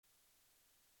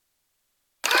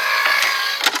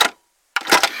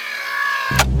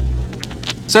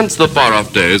Since the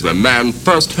far-off days when man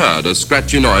first heard a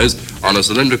scratchy noise on a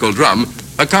cylindrical drum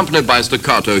accompanied by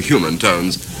staccato human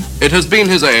tones, it has been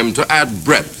his aim to add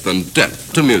breadth and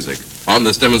depth to music. On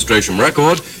this demonstration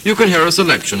record, you can hear a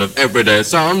selection of everyday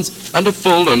sounds and a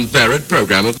full and varied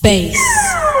program of bass.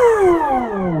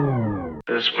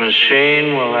 This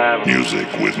machine will have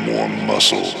music with more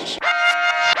muscles.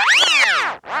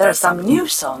 There are some new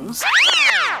songs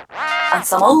and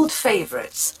some old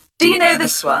favorites. Do you know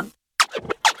this one?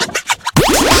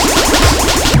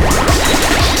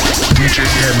 DJ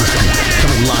Amnesty,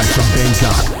 coming live from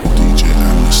Bangkok. DJ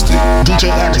Amnesty. DJ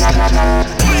Amnesty.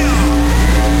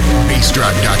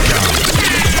 BassDrive.com.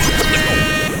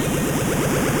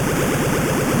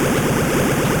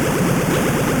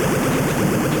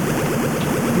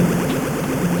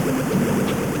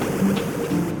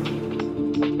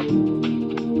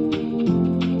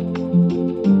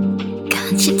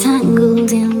 Got you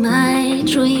tangled in my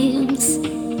dreams.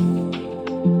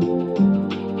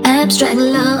 Abstract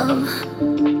love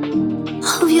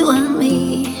of you and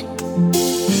me.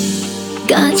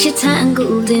 Got you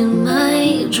tangled in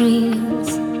my dreams.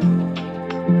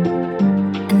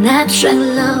 An abstract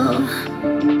love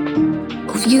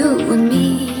of you and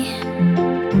me.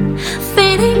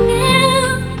 Fading in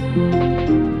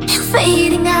and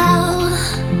fading out.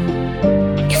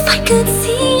 If I could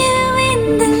see you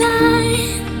in the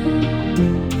light.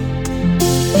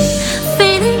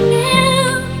 Fading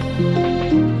in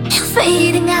and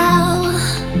fading out.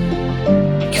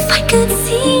 If I could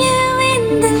see you in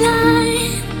the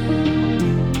light.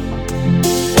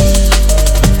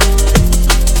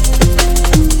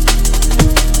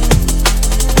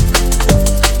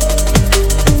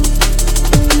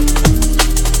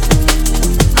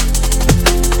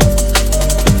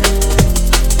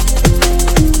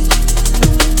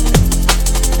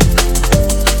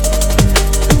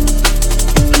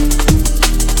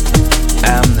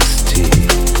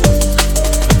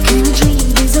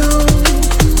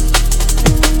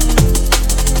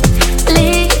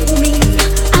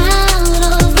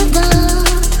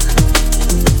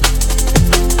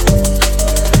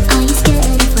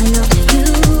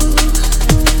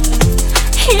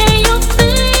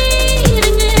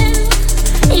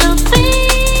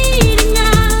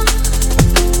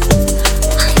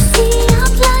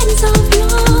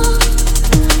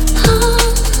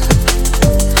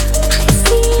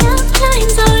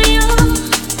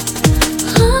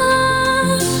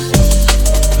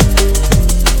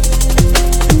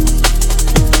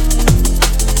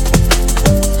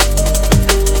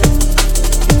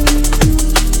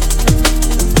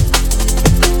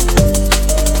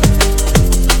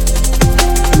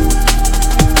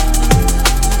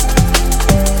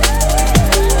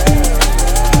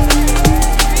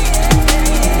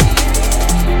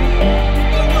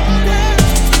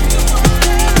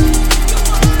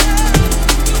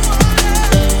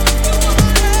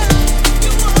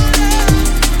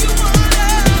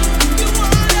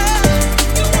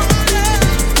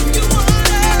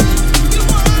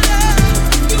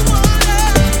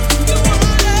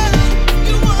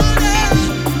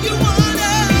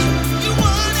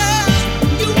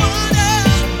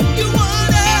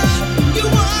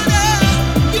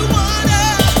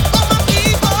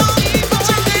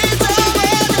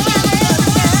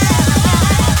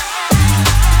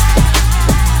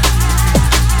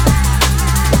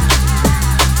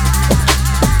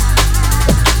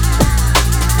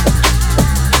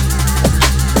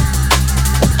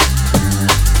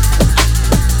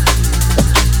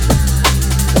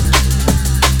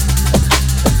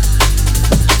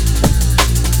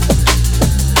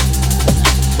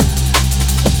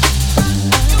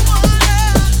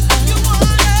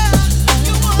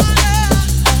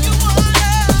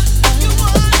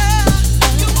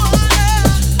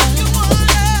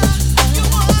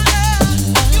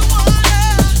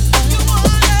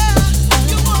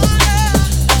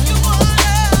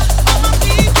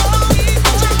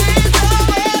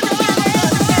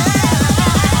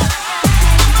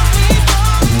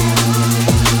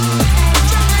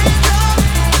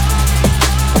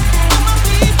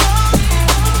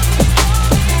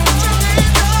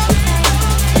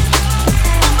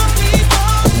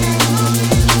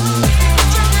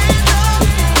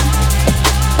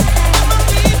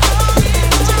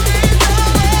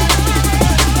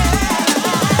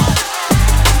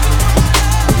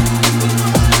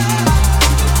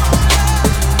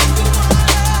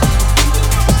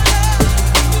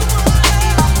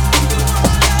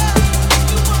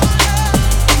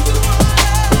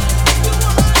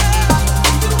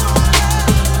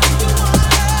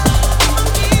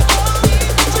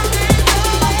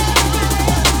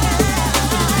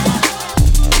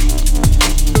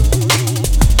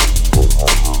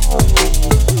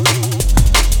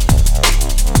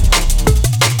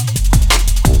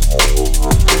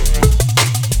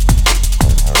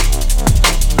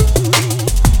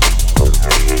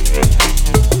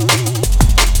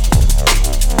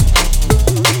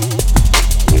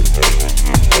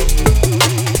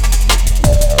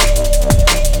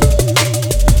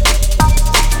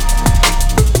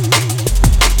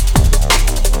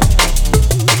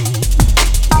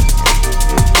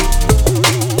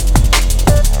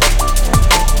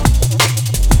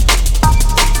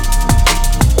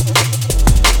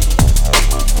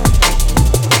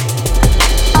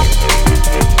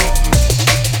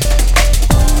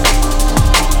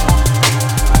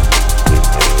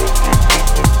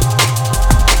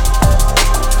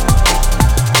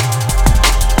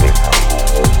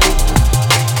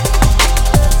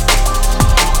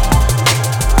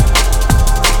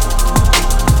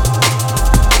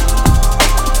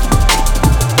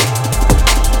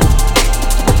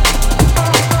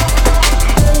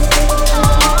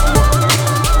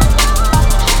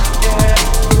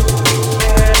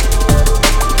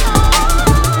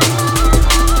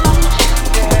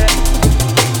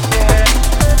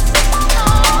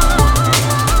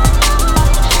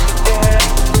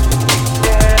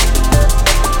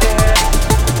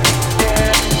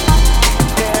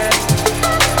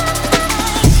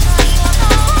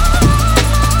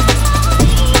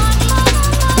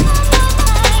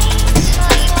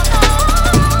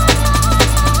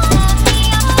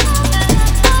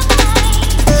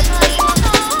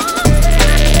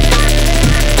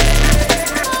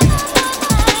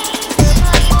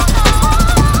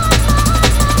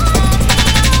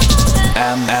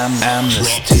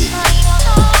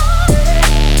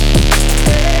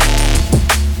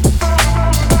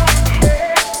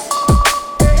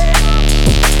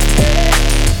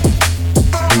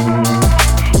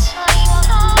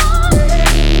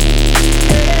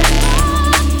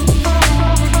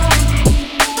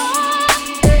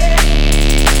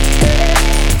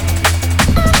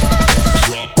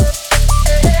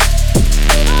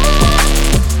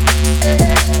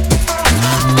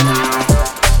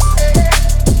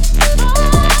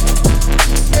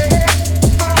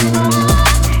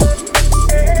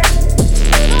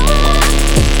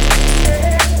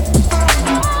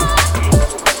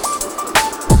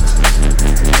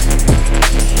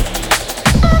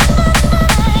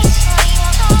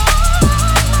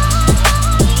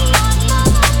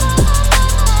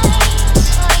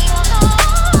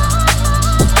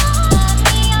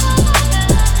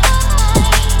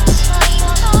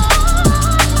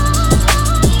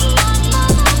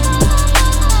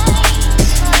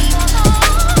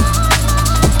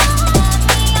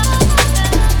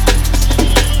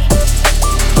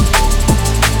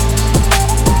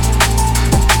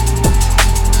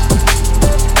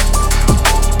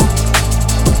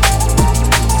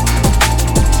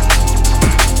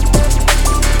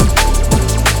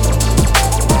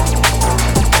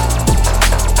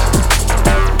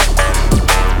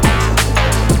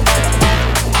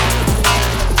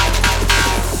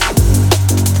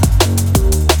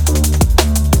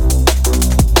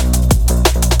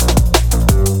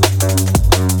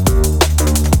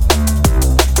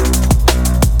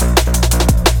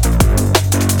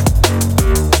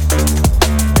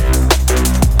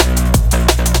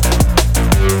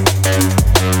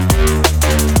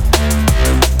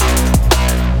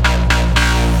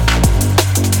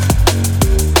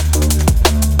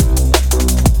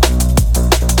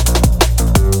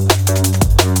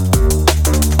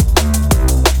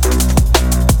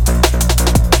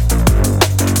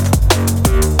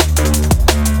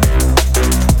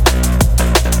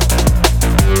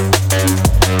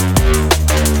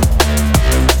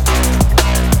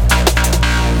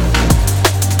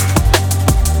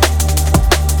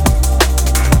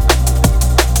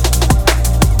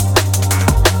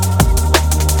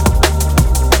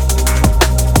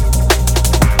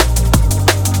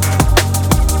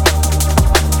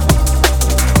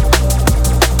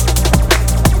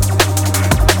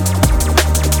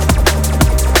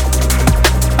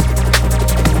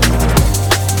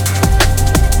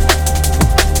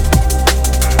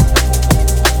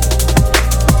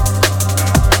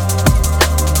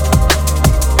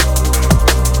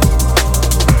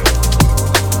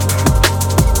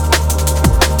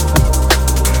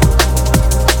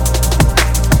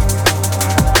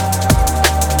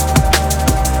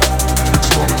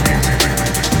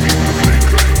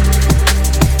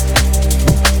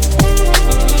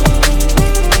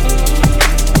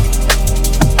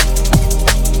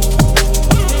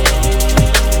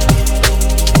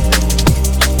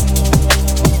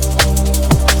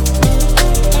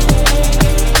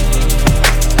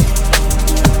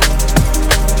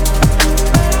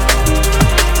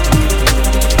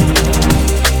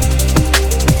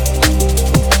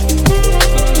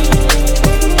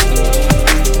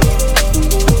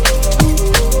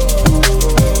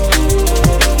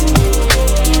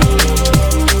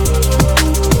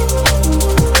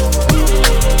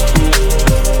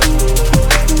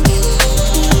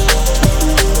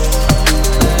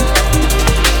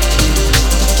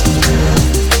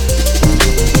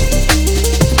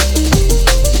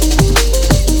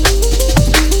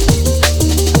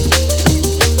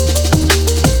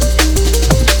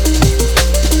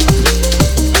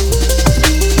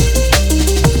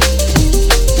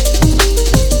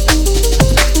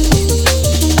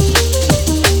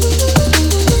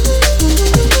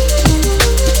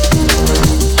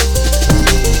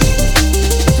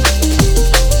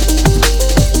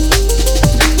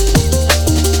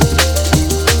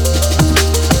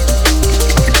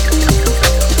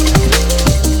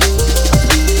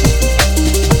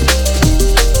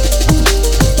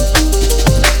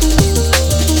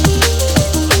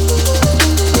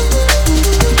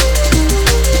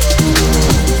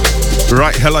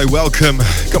 hello, welcome.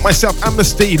 Got myself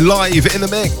Amnesty live in the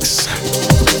mix.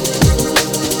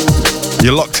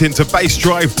 You're locked into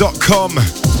bassdrive.com.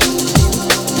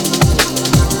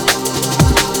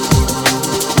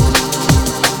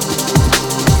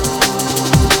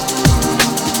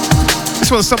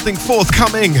 This one's something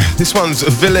forthcoming. This one's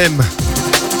Villem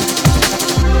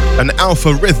and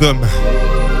Alpha Rhythm,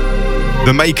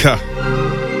 the maker.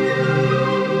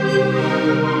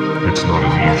 It's not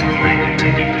an easy thing to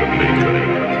meet the maker.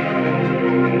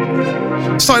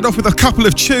 Side off with a couple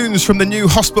of tunes from the new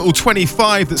Hospital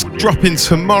 25 that's dropping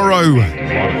tomorrow.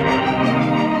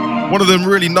 One of them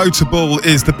really notable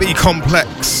is the B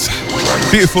Complex,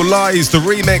 Beautiful Lies, the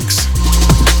remix.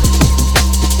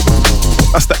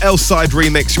 That's the L side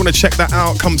remix. You want to check that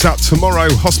out? Comes out tomorrow,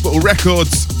 Hospital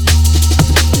Records.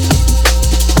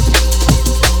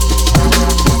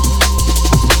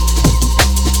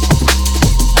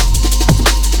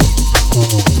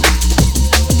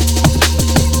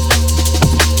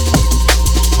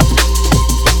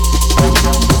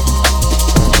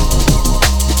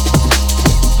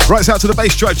 Right, out to the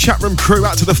Bass Drive chat room crew,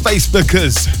 out to the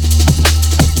Facebookers,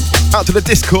 out to the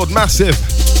Discord massive.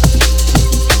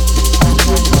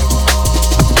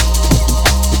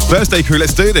 Thursday crew,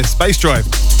 let's do this. Bass Drive.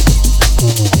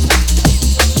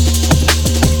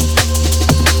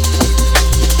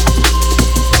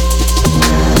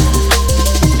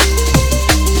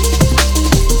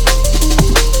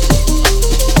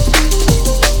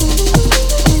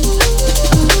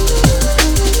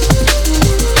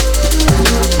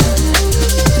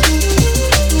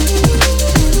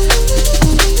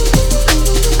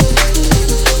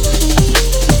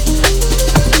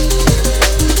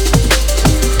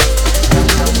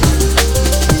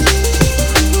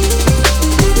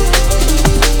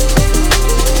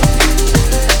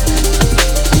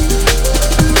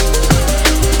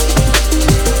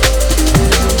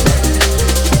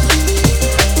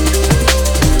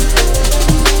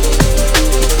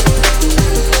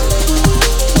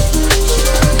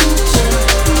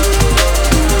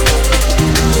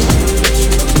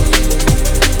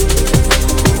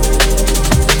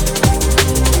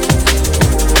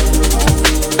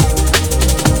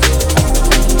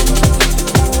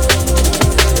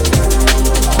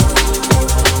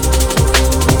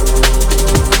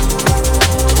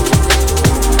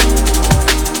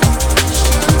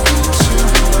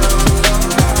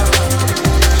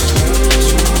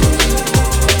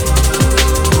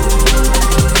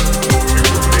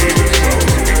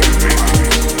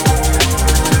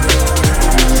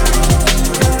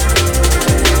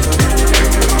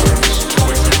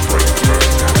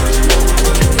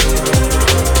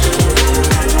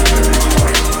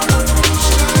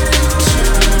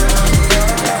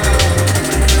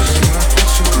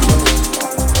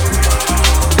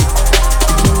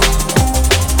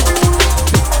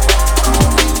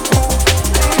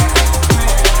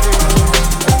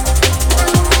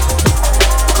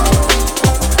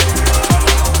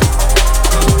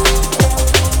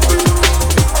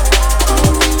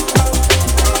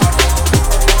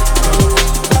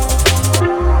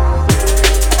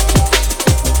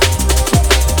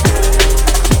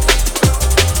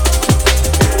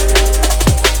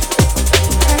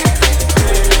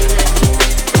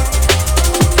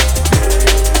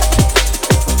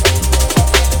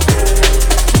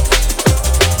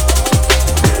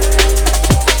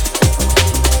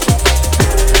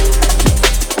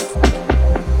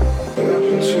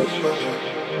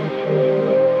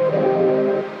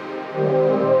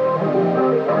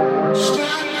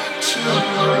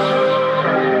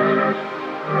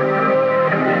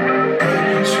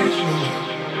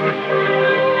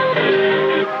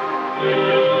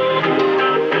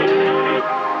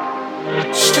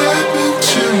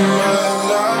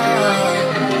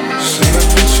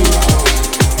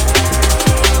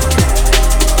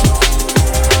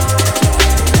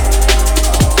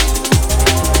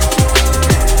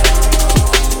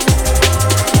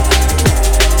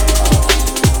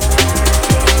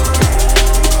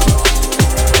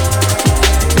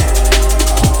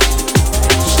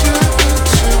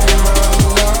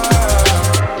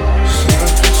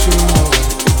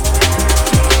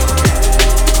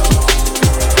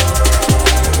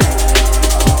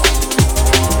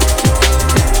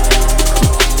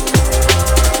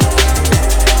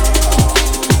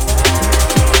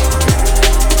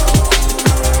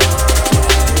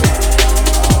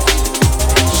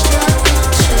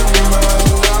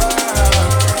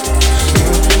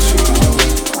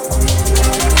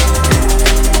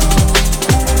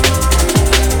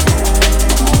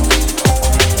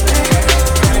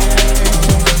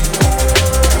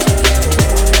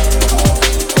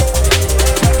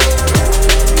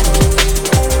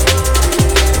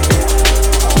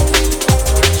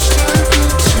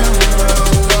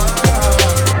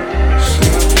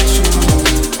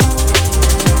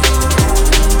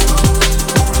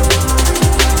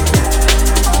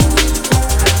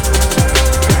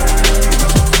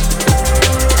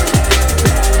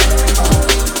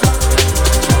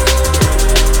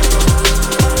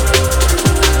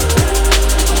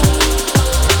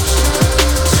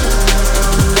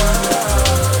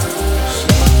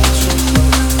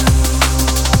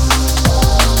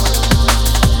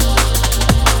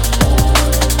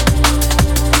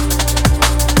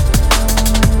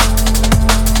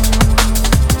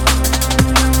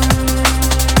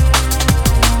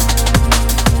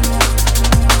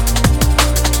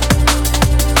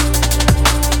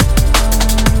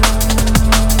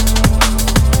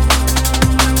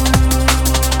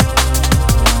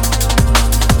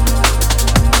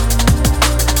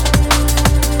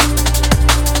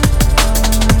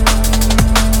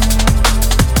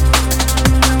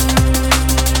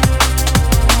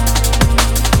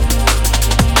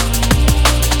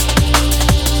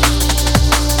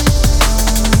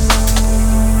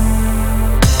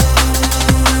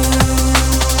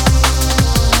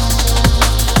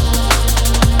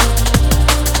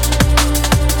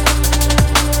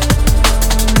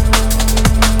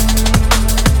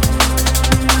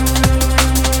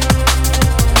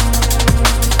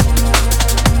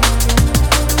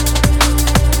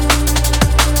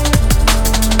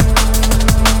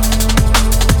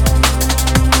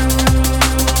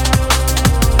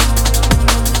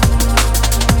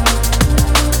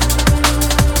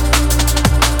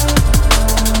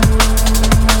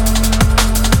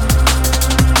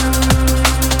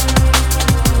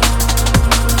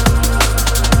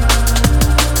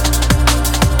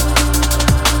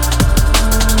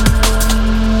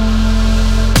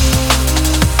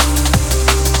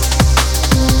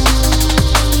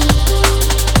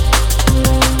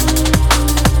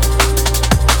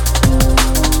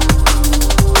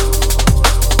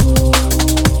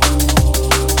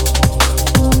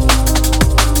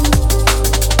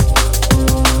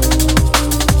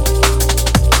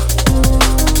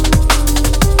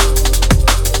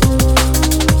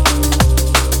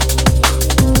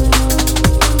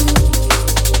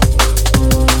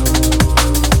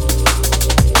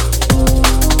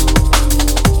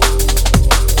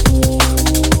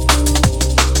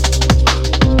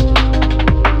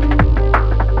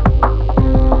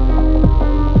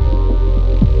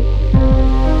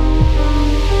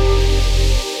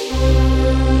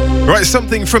 Right,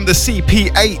 something from the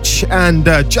CPH and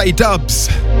Dubz.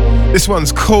 This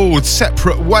one's called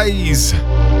Separate Ways. You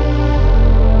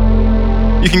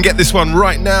can get this one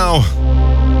right now.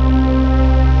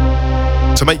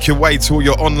 So make your way to all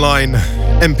your online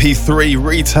MP3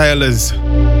 retailers.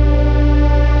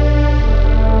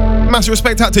 Massive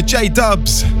respect out to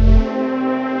Dubz.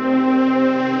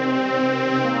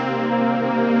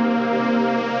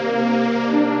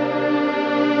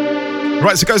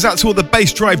 Right, so it goes out to all the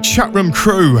Bass Drive chat room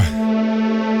crew.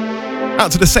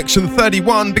 Out to the Section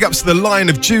 31, big ups to the Lion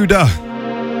of Judah.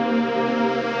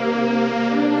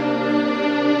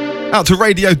 Out to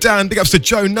Radio Dan, big ups to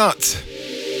Joe Nutt.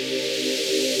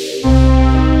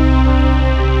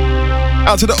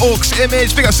 Out to the Orcs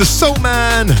Image, big ups to Soul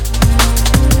Man.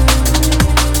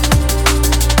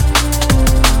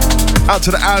 Out to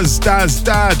the Az Daz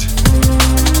Dad.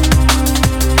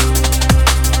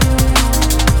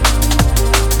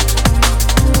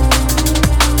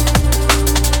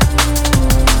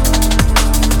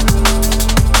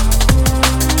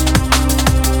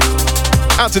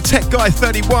 Out to Tech Guy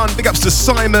 31, big ups to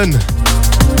Simon.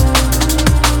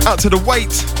 Out to the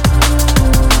Wait.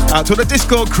 Out to the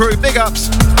Discord crew, big ups.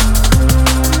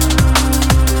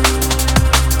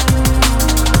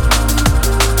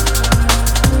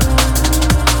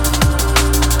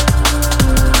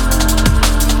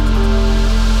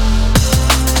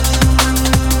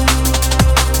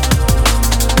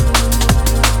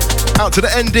 Out to the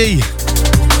ND.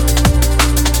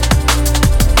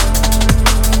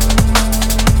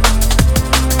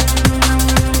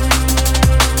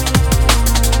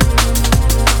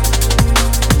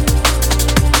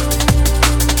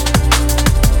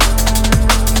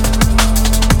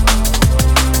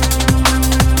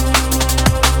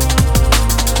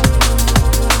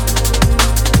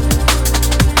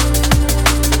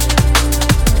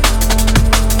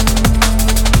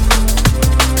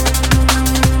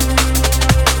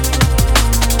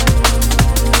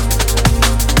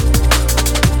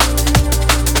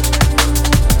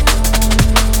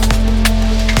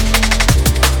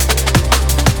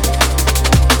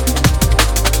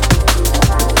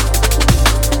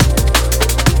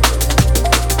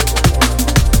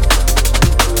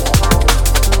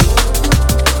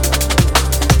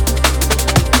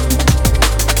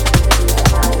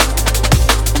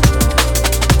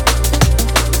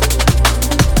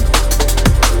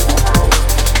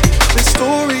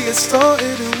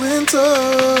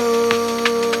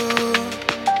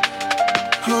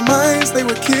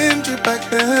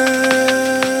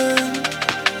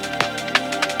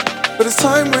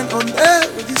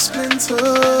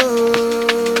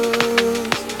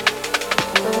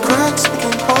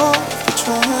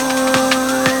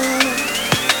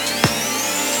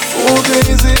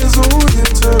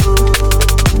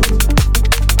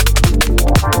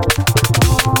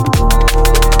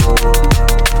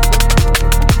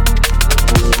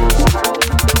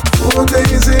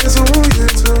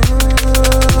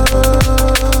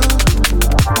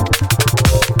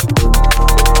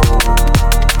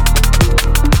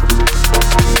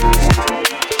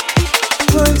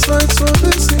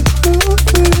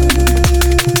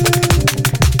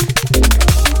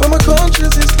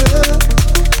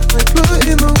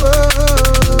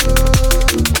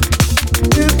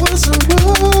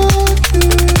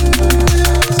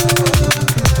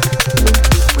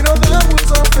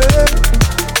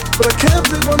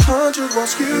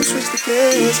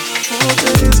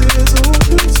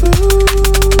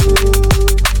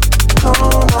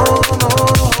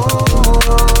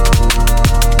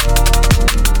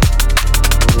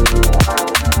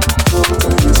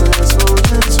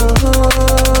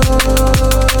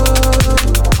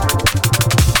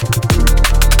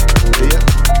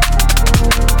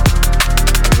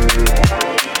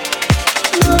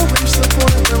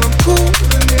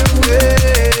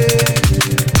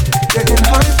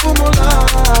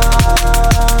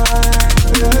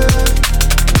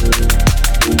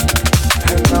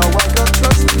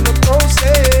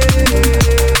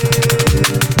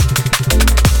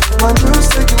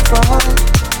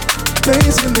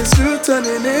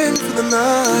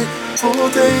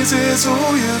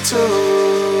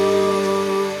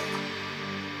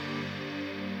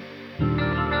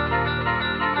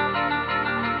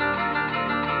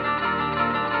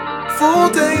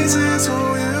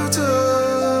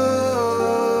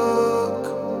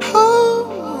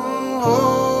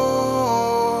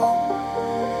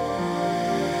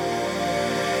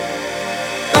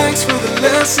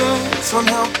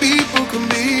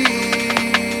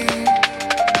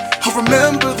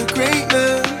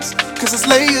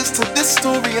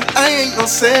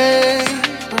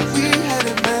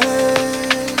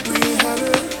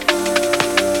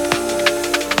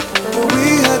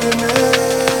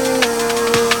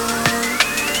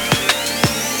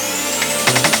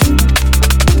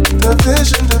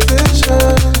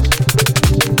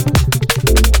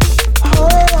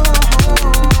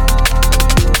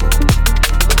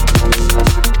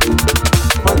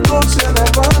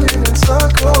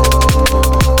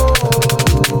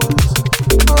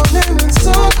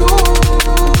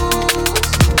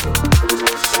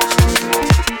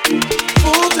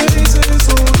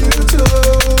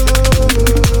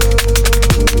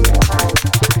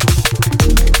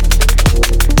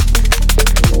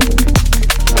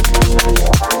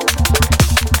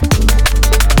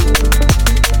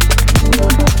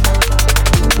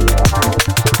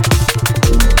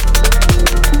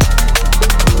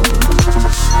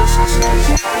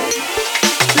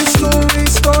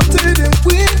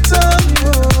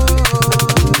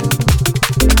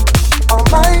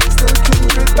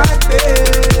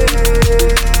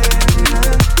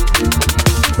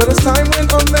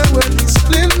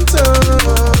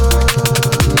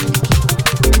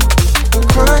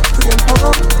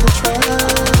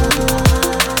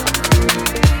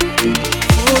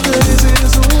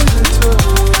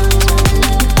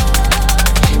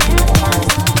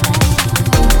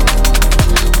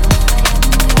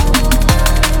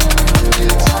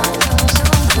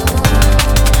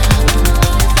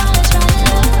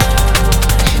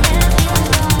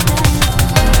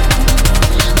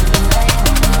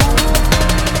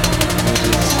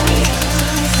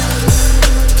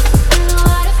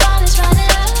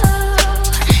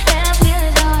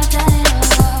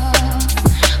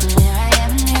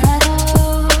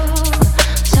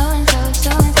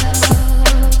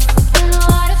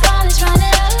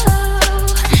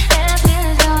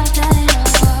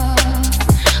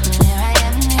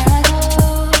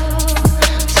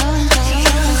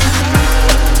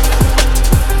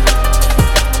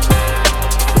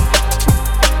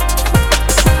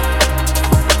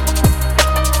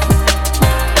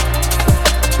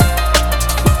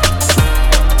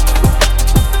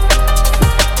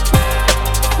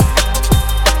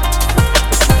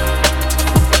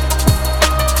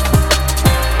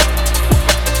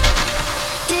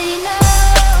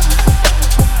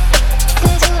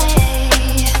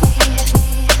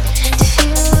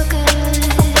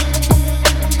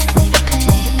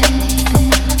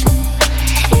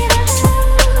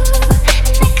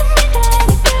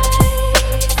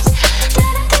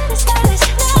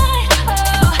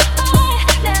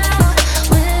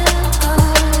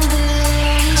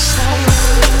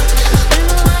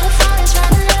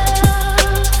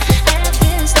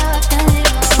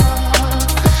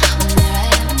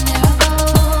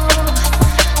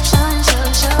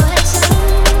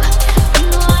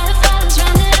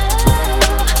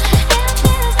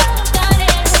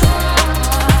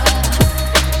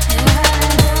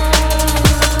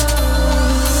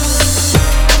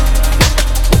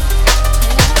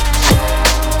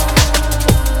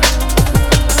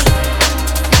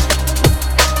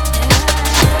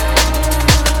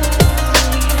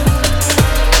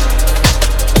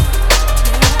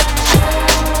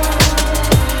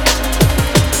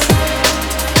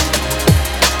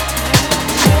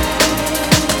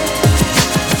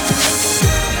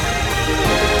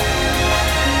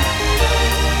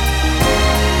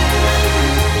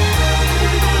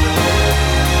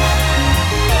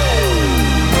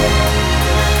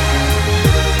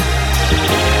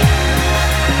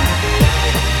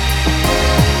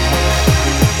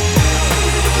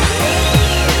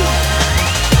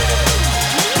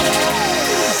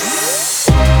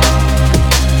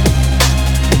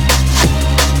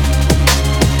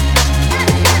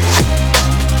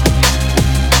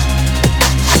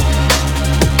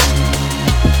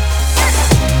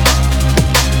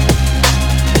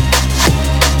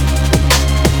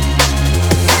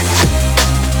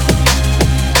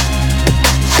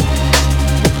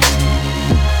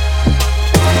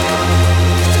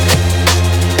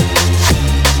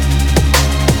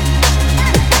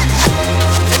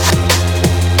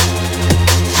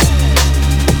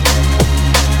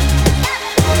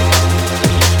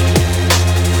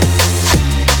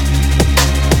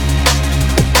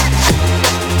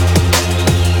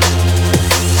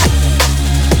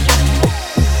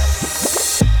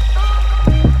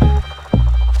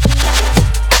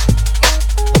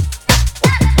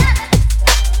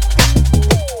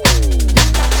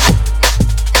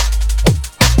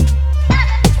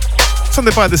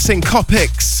 Something by the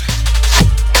Syncopix.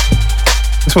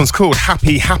 This one's called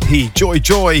Happy Happy Joy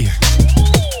Joy.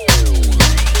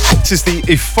 This is the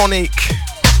Euphonique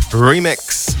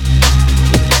remix.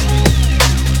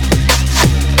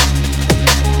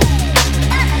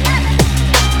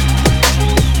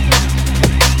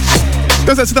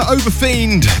 Goes out to the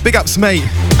Overfiend, big ups mate.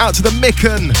 Out to the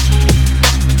Micken.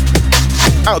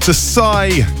 Out to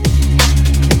S.P.Y.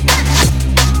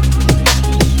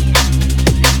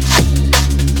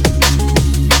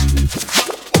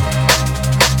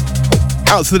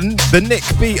 Out to the Nick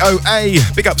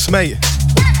BOA, big ups mate.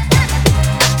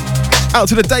 Out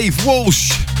to the Dave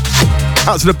Walsh.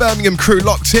 Out to the Birmingham crew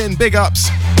locked in, big ups.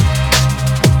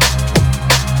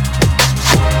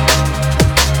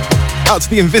 Out to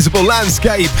the Invisible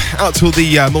Landscape. Out to all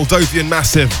the Moldovan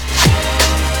Massive.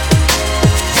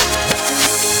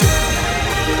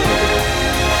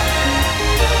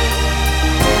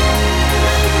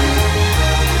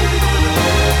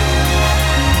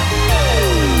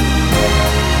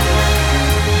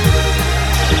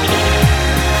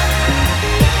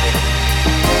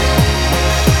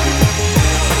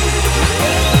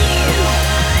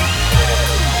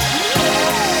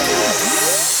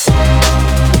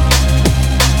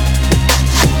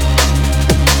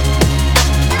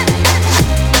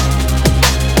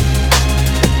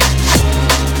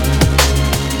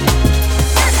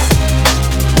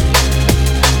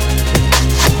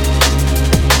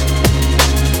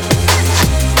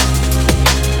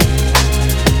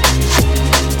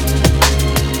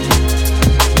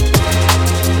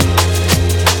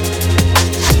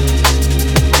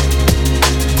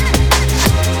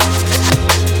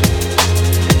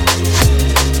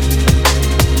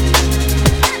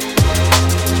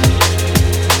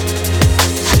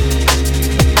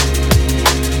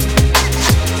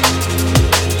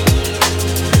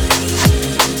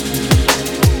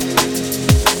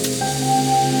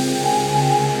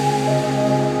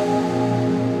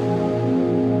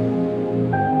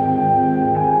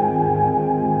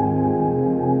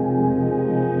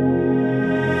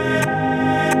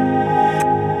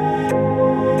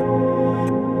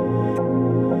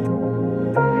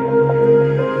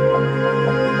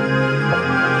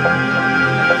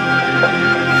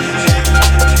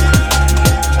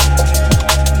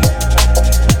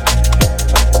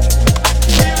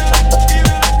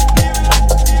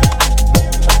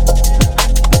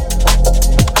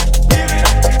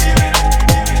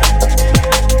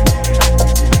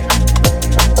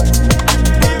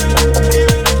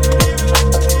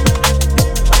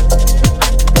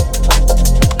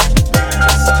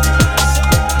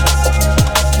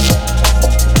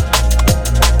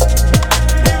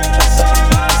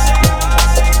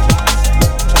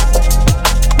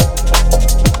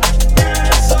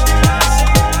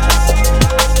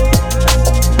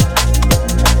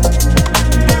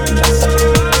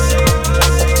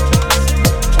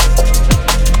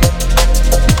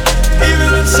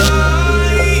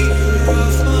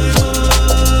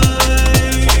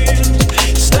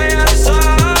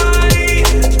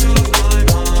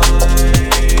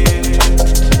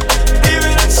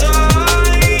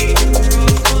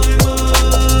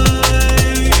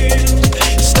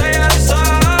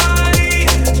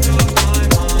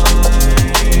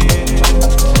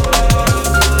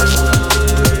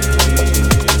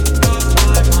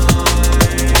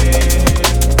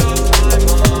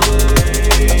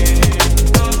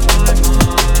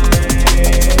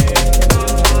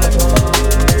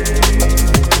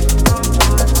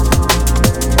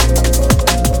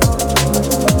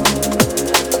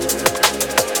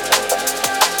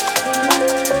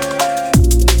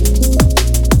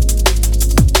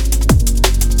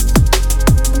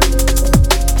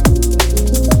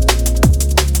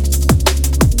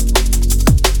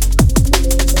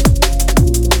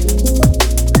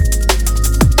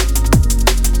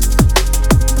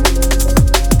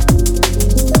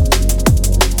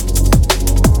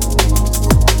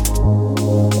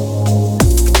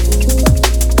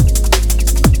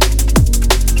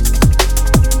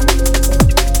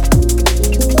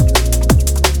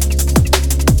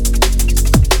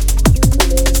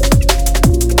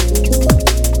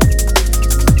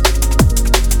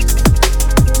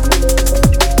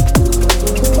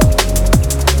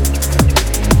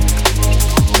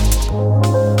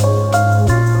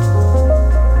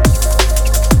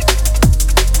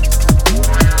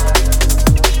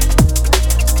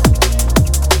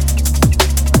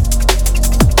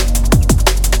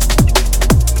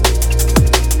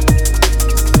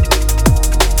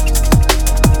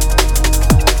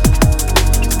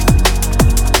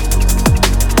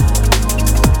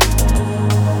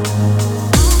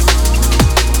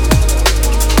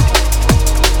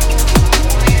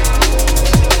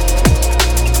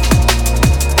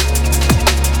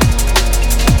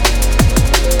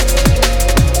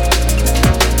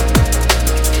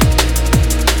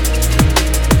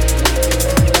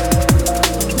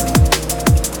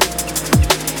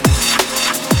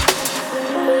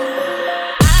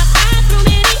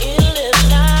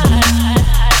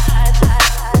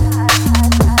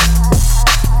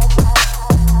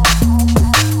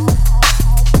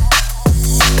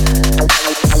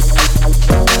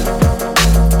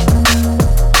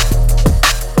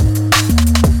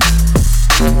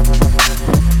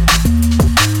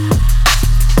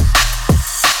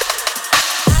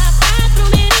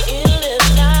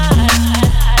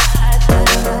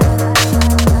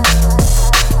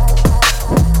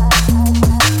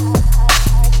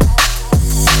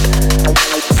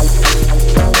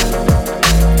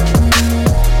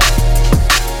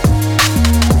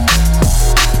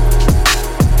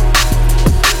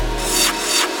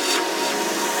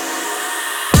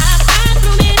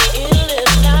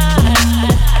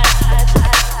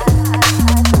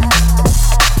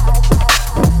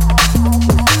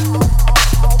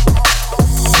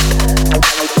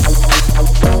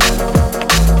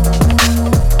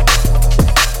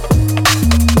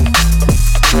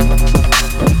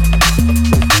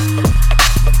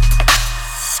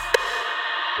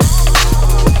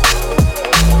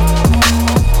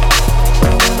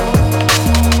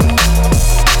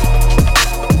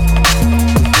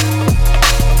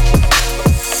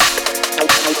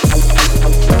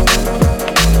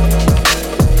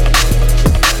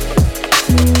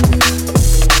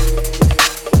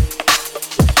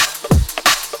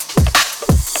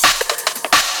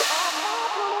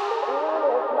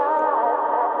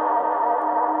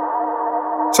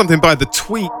 Something by the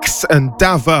Tweakz and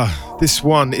Dava. This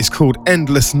one is called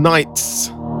Endless Nights.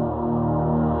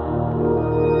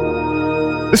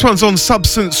 This one's on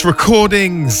Substance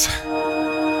Recordings.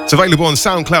 It's available on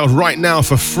SoundCloud right now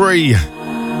for free. You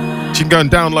can go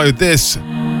and download this.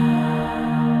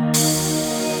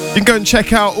 You can go and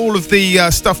check out all of the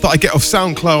stuff that I get off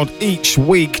SoundCloud each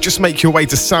week. Just make your way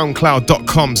to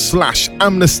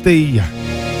soundcloud.com/amnesty.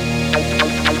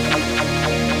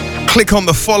 Click on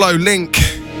the follow link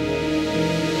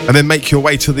and then make your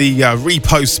way to the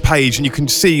repost page, and you can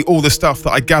see all the stuff that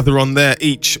I gather on there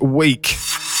each week.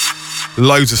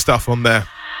 Loads of stuff on there.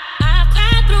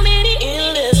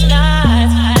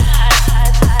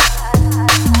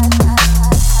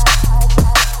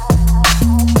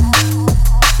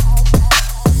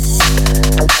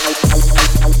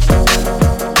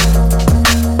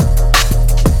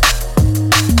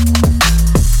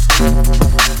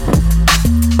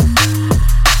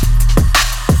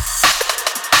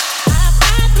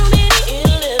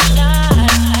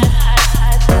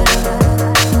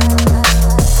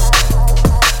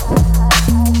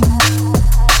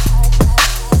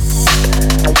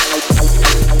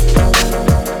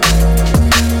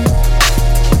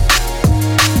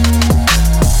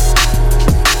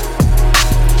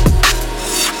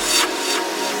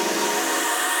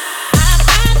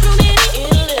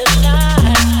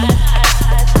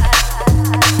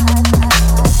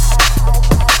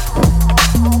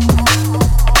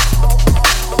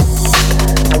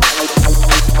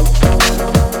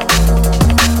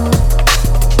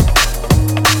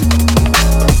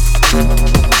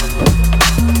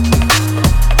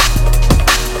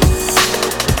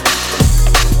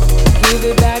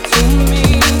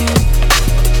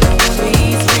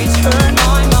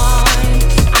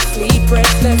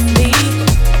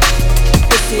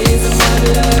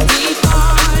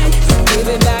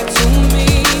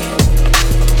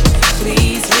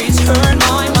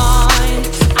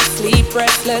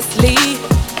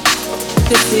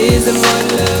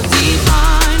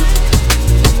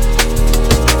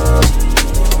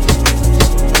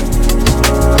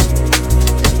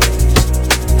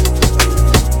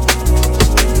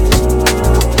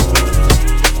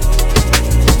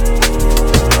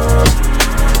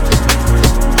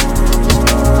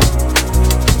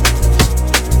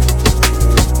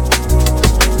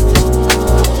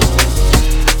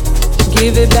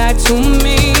 Give it back to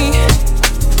me.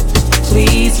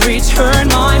 Please return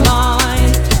my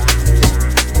mind.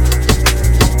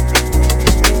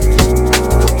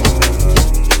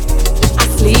 I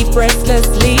sleep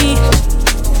restlessly.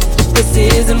 This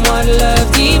isn't what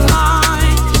love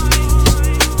defines.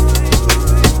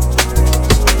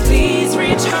 Please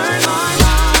return my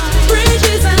mind.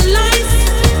 Bridges and lights,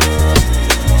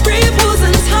 ripples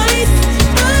and tides,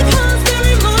 a constant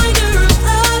reminder of a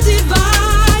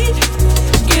divide.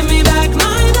 Give me back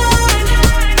my mind.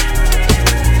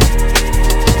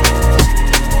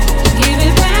 Give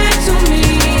it back to me.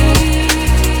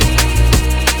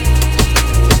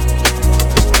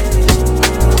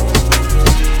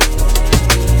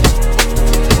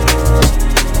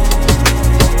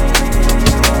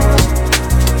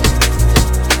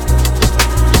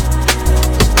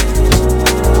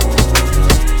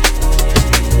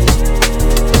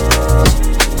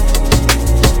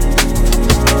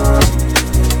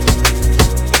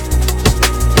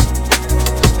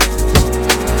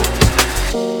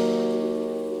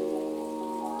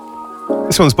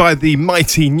 This one's by the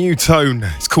mighty New Tone.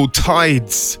 It's called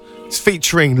Tides. It's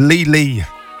featuring Lily.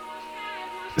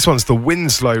 This one's the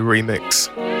Winslow remix.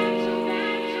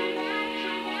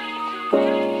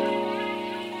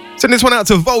 Send this one out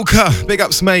to Volker. Big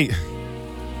ups, mate.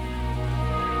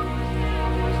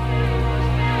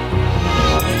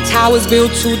 Towers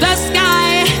built to the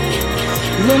sky,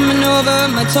 looming over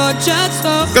my tortured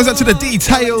soul. Goes out to the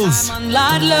Details. I'm on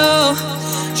lot low,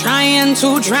 trying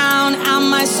to drown out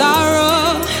my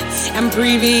sorrow. And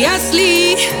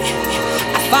previously,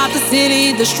 I fought the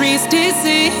city, the streets did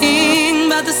sing,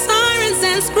 but the sirens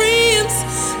and screams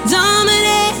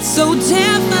dominate, so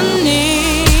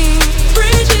deafening.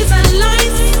 Bridges and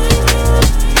lights,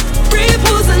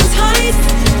 ripples and tides,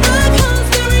 a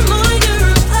constant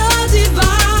reminder of a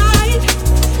divide.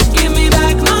 Give me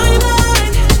back my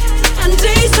mind, and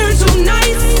days turn to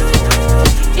nights.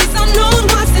 It's unknown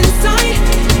what's inside.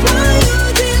 While you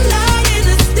delight in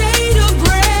a state of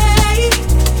gray,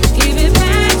 give it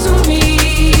back to me.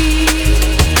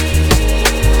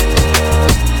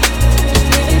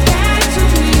 Give it back to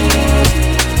me.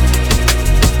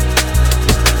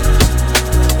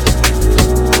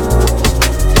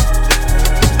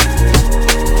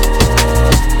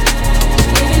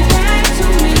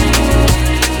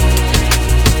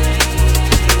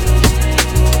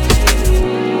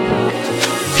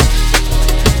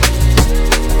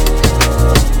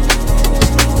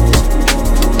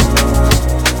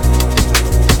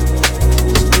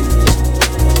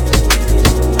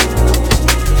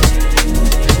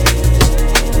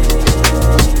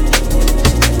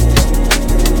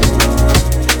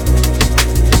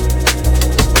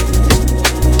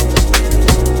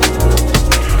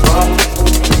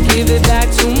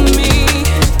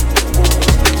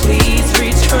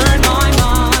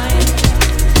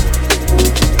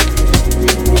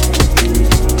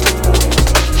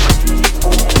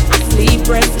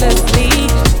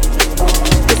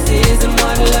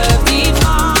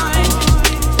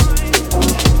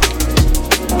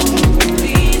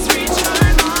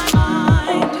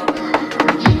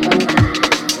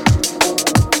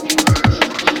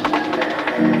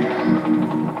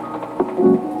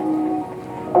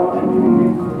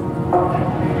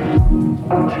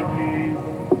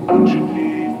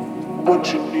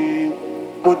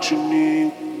 what you need,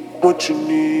 what you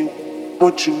need,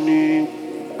 what you need.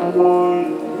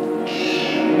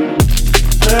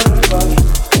 Everybody,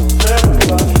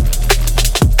 everybody,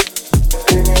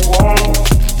 thing you want,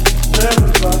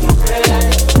 everybody,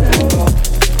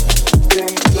 thing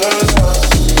you deserve.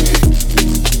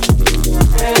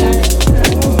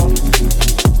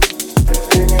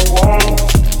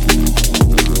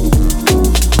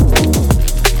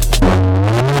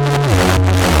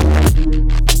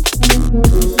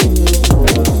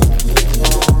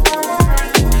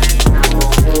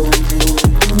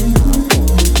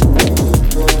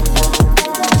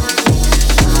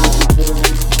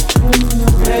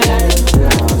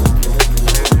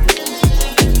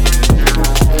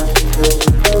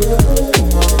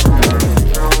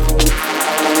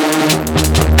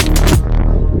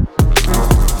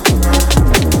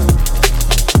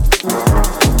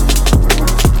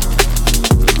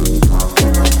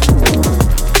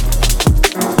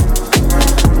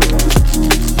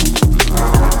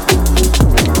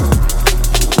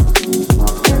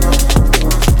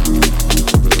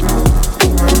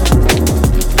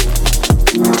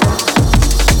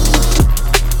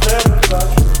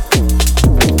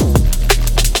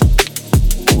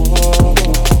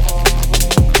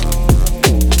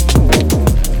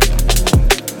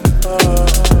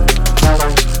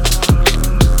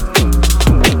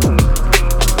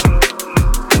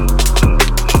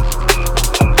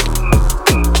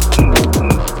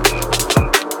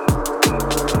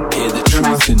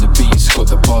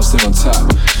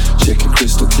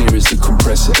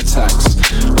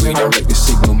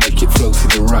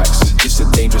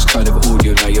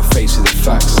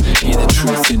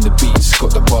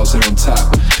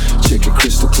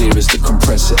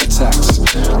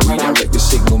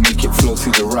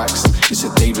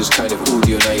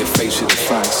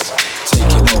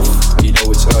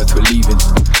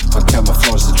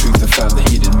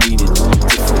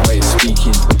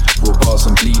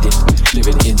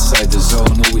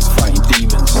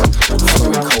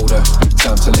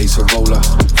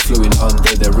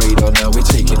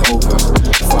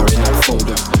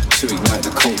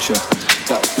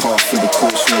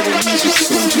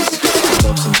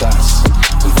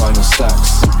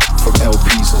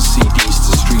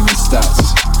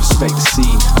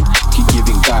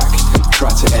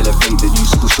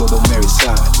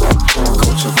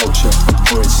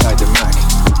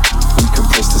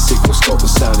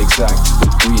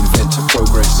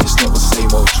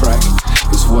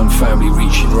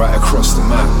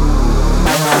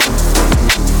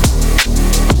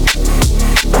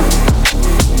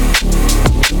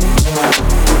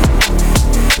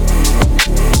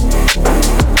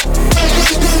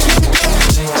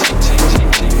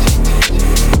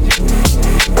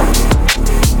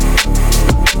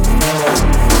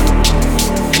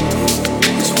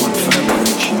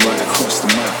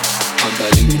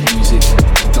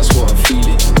 That's what I'm feeling.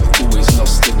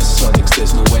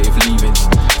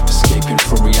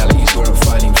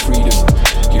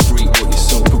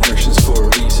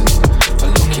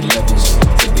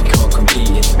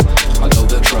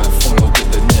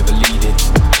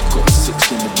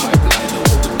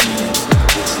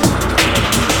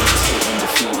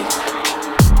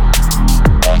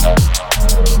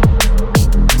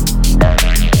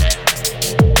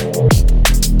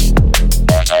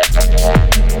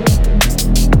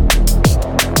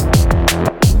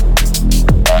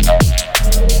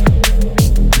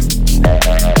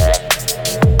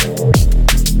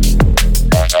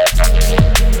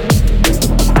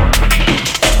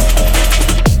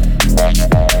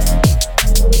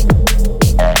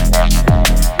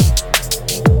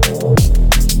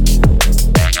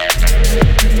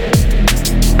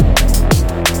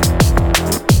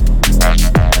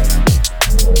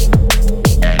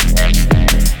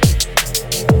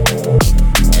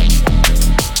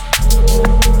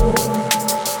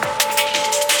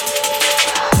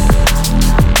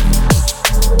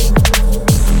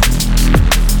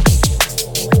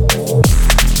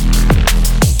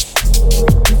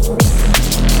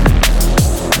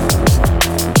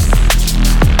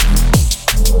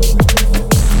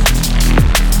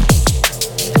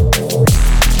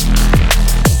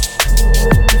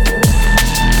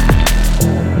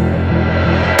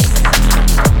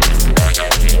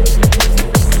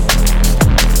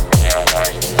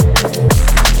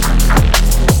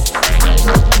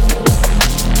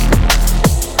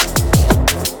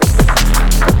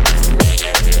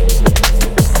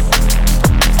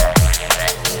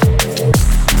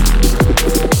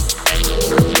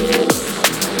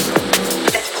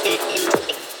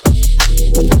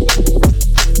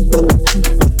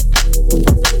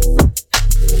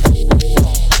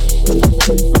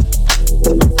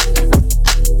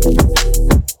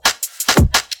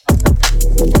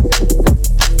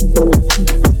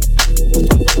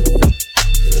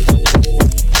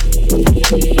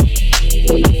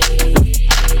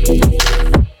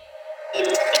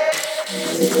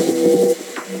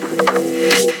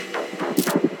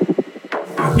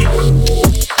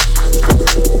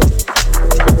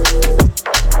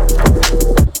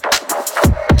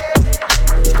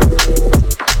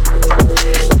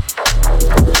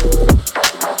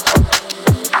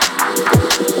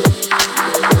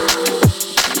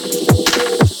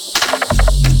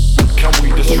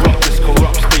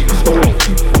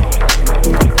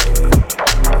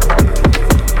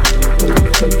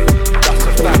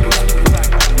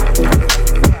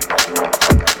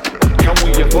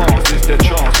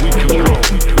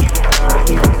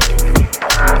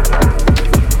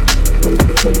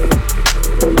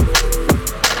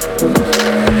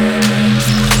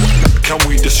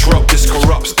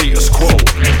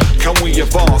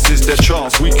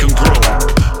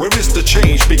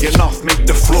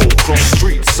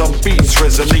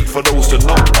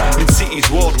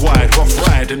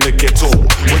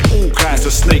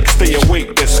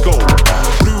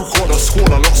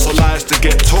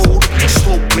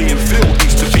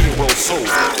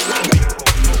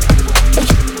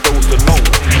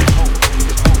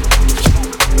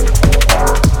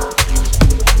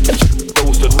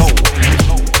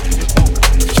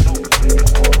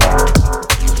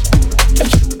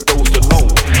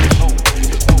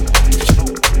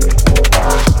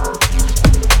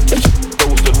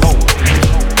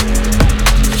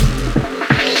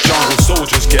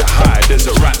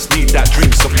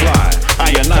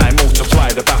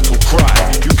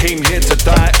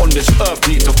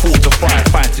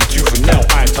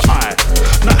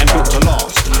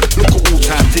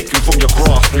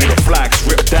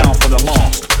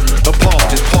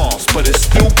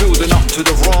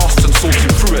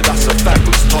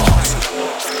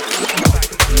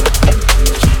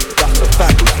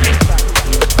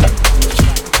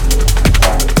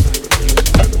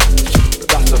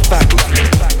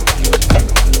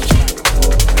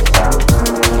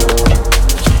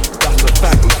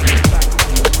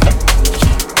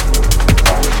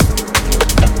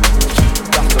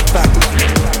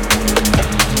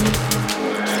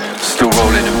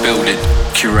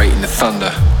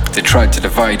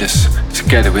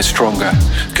 Together we're stronger.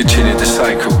 Continue the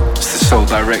cycle, it's the sole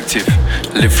directive.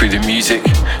 Live through the music,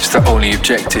 it's the only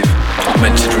objective.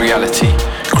 Augmented reality,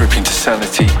 gripping to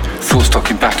sanity. Thoughts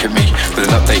talking back at me with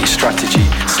an updated strategy.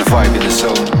 Survive in the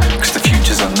zone, cause the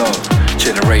future's unknown.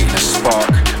 Generating a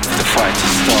spark for the fight to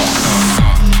start.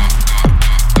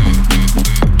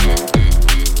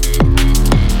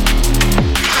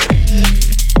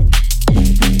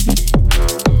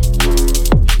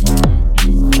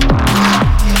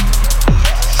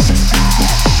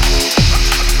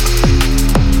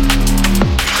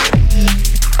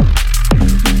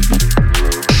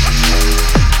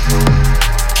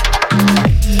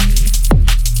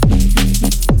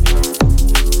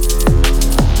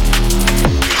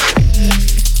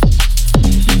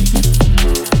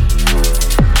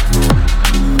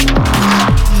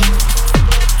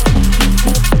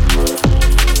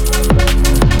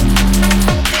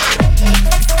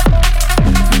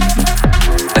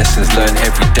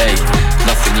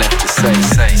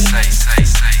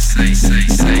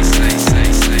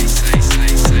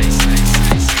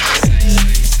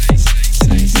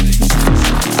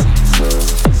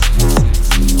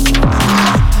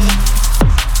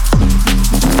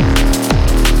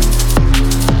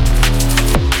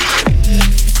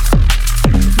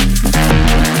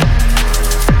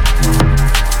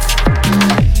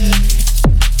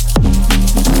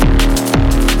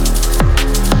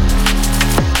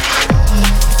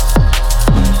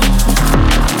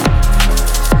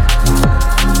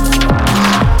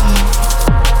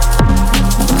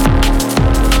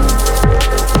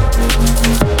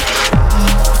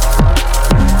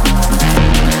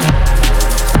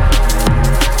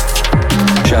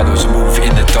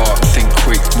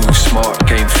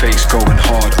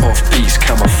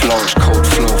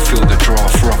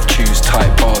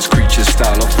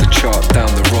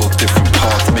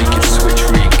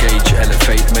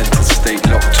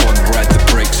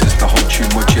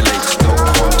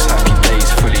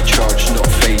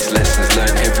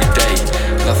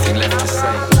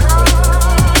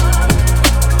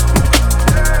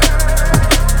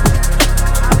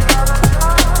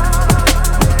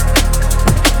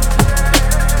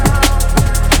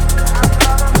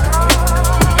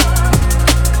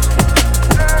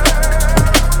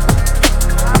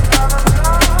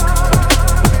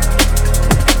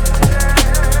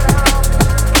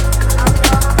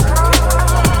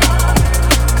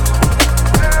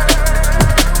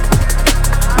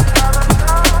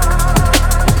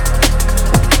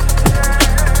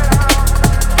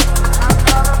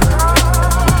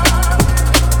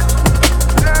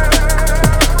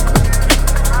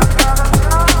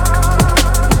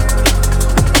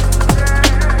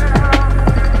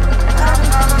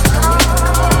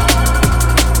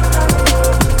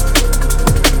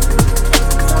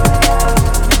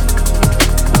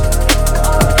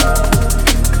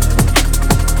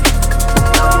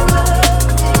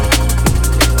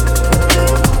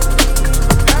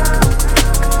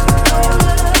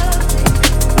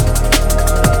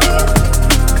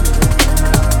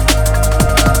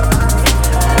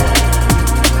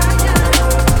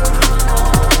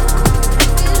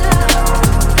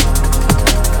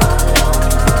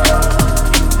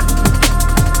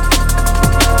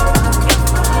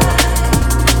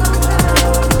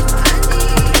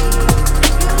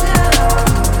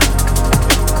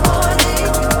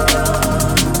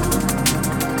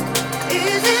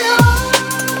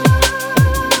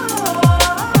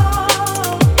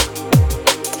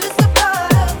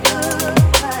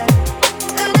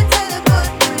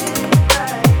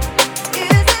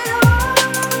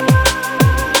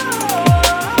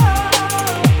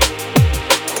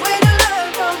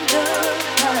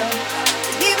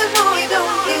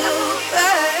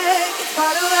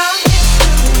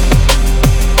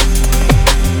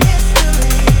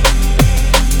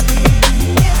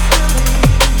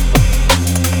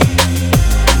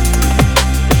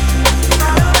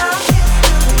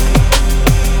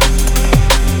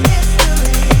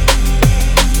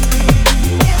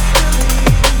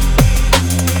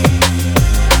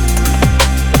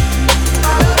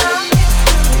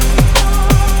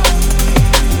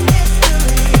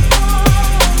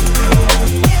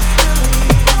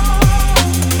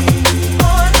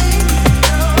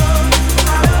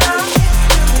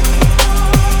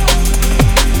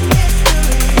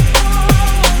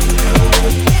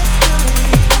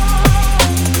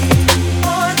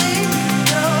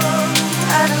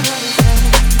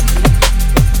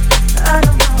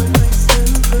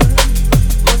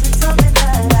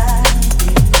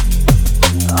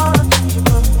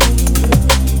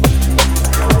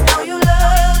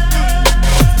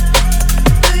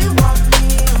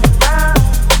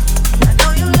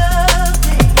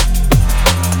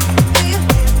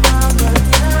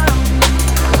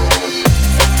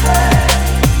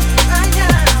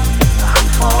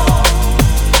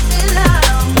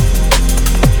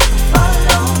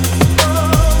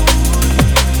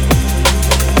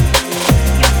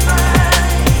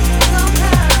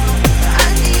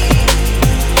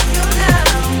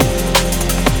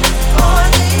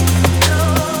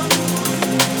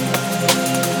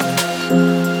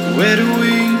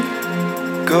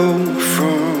 go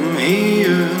from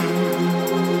here?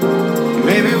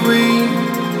 Maybe we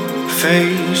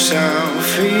face our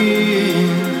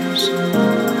fears.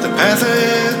 The path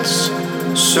ahead's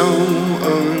so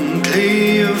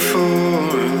unclear for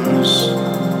us,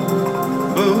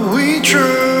 but we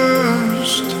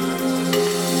trust.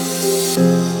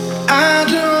 I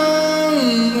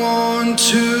don't want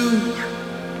to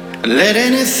let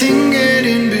anything get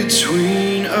in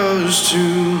between us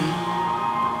two.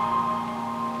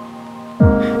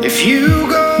 If you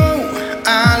go,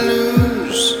 I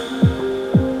lose.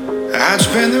 I'd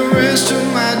spend the rest of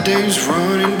my days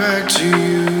running back to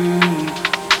you.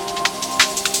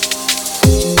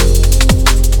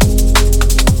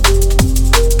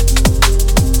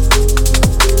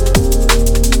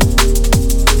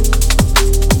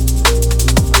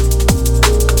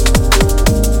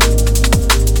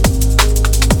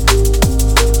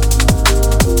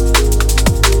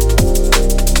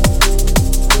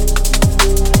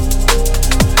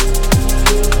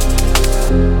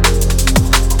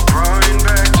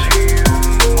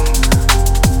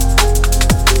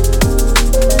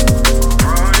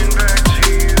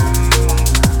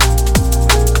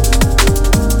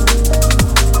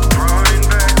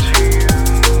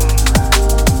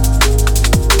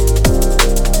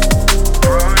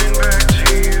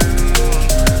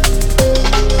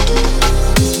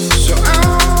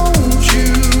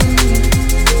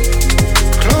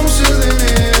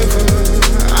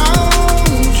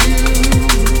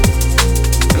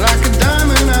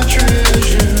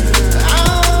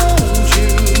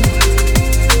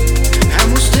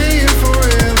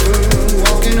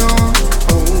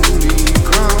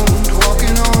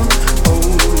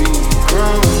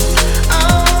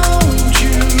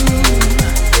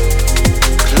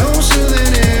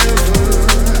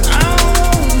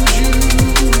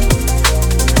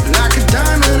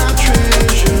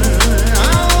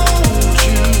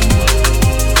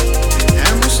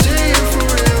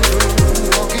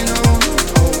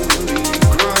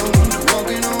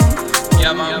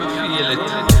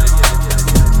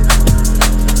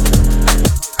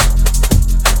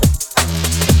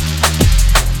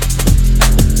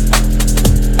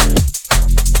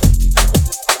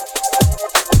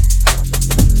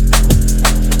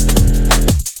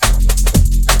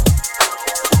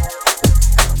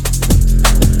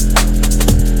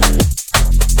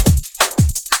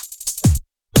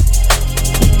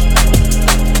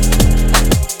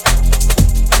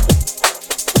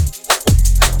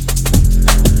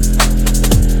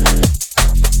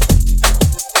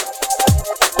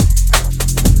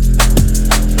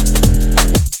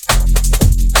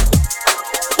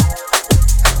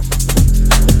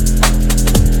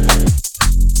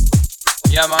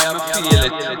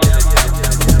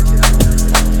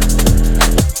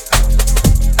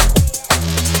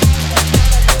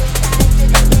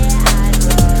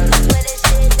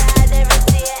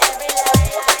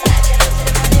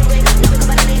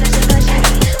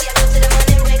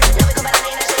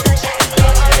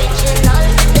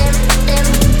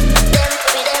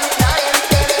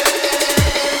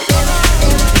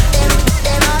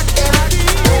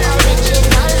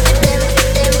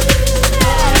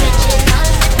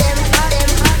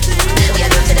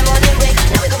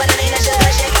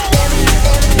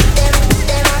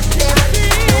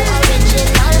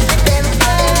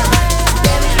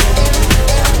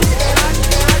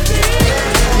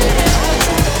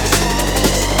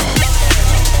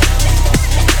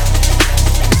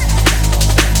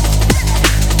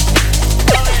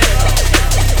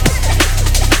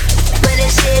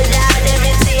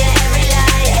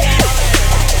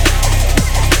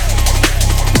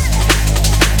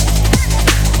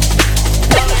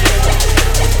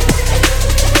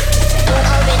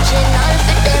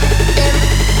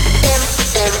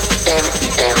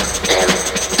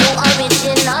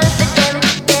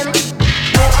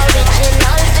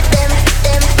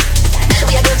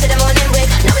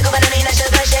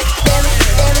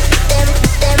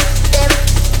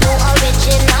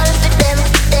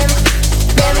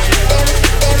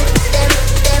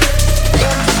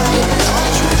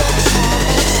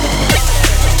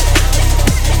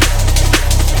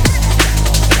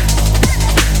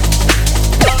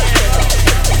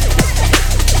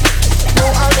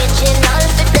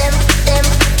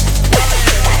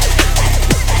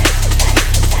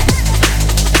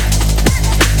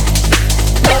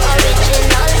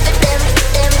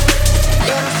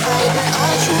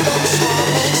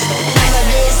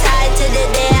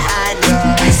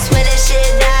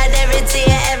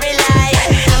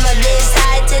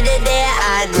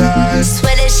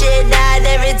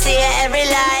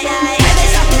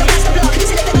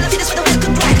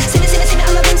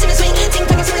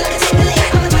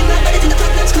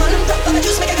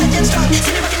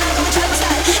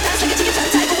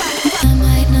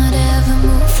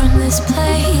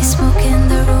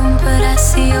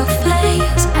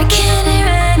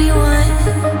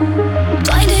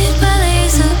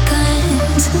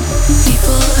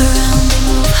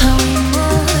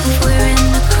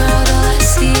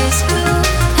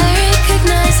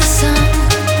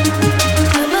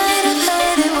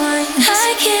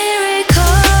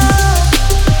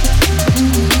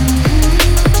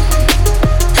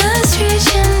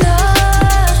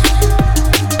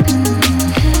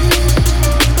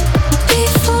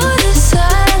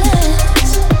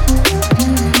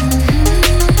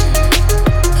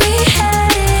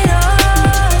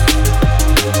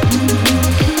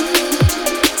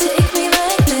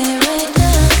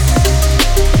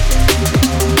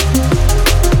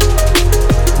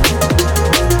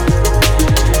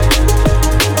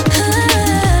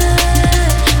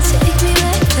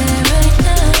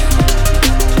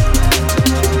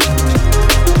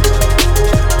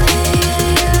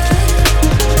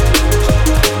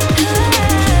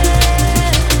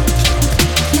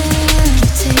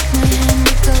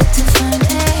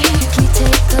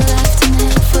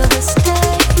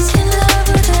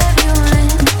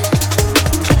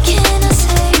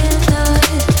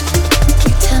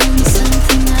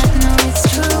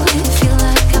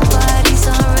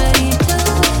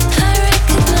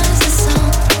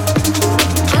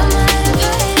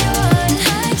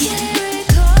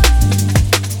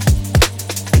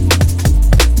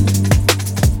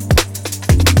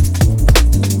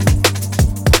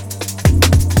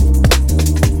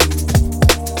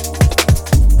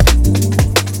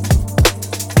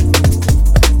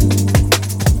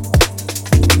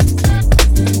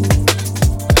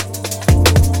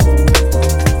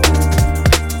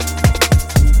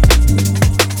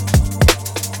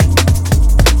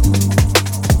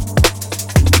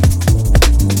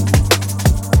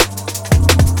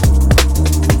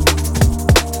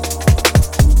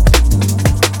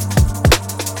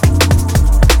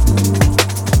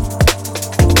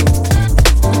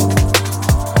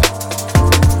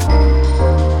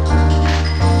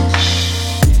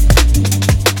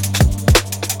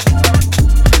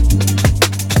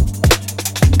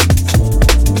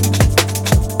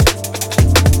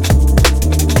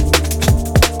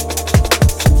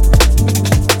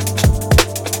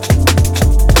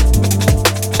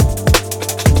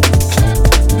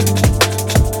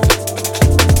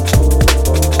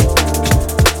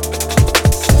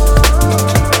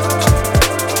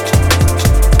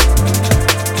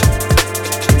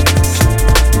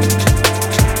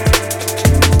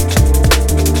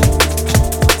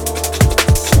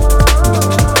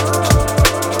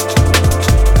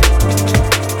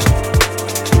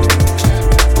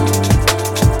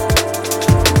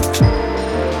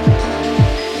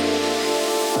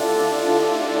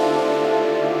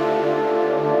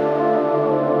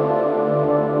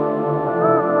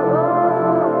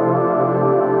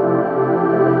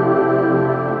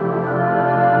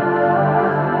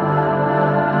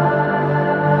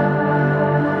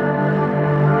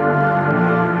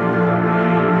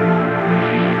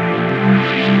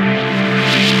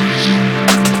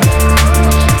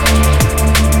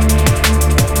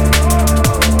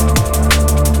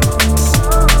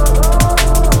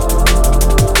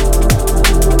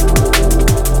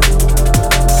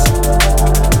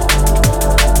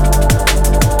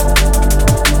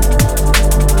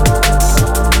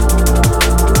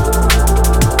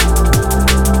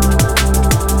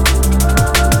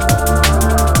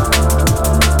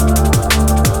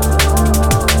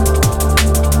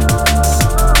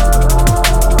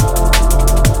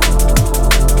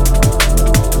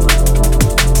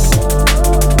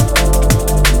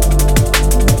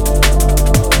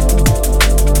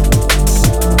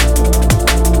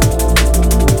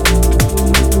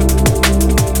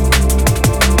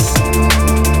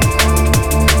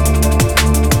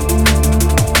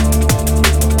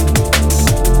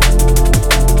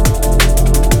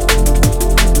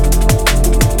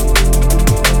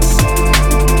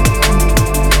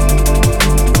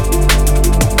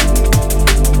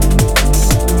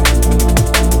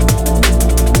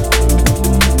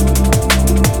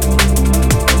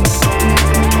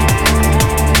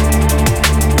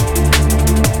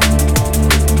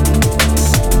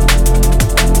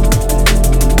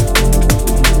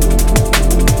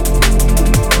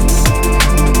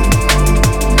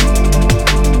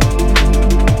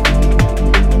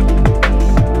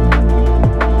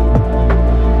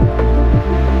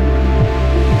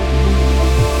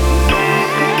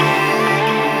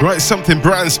 is something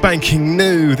brand spanking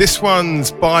new. This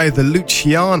one's by the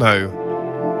Luciano.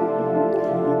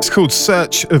 It's called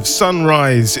Search of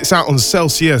Sunrise. It's out on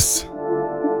Celsius.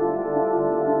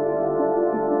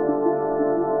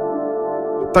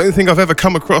 Don't think I've ever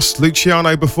come across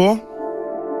Luciano before,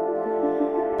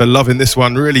 but loving this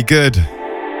one, really good.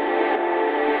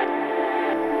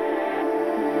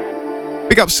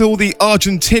 Big ups to all the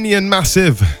Argentinian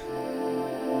massive.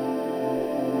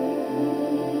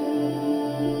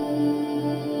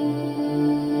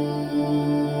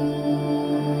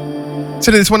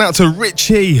 Sending this one out to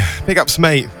Richie. Big ups,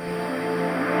 mate.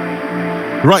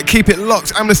 Right, keep it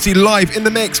locked. Amnesty live in the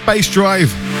mix. Bass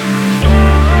drive.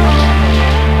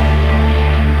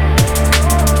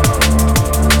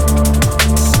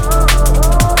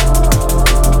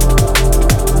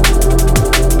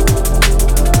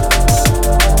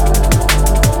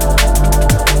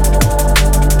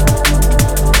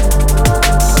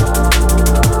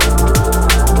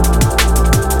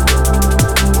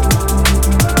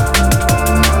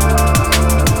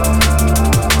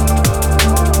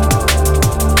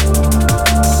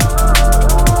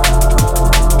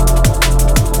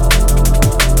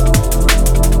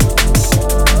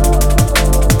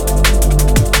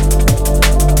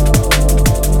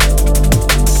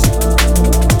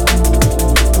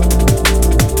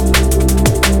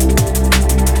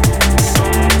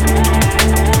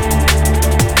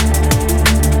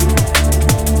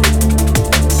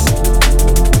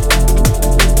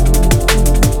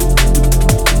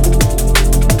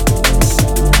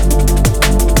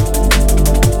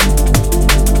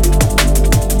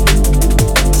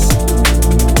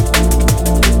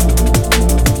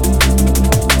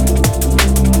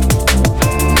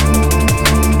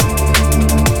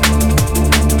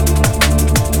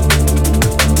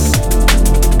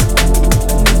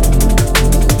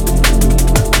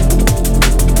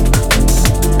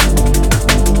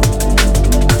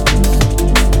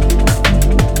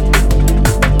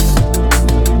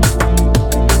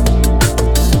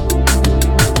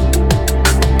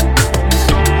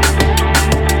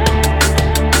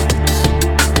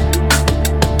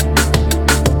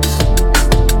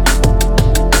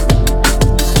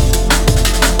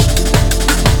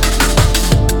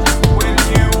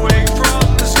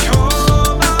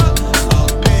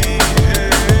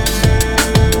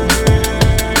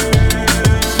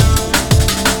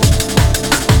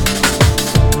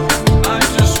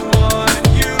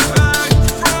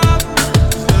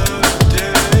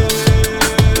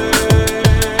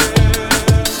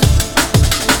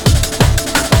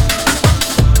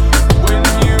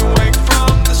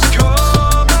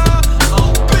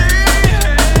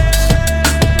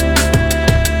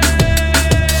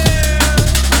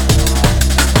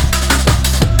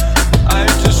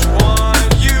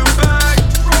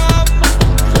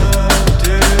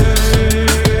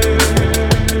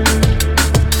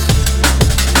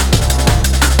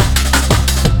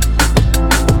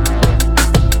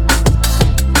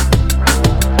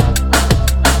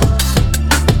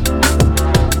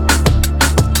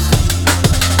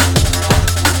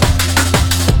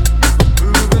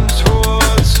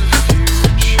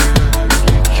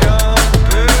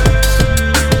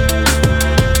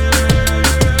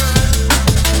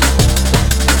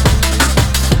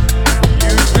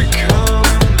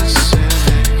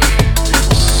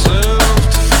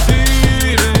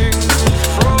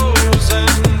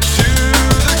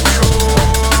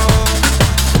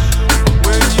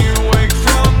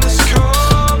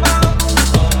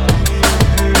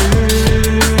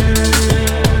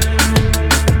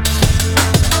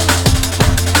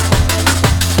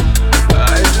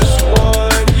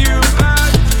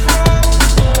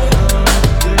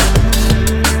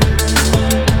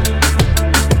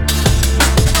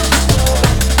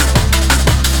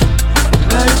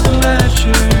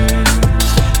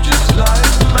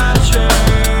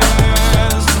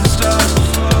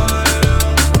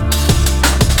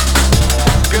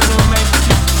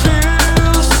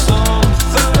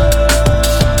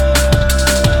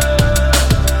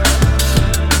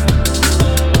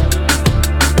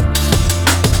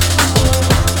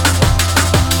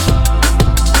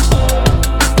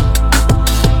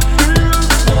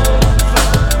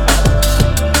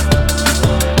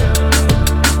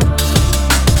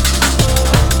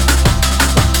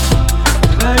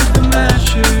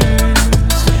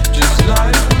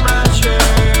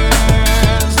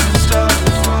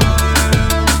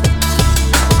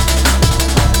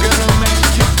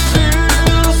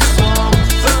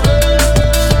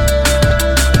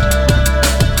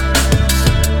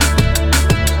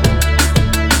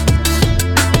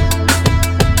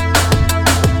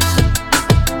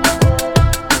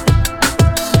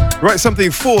 Right, something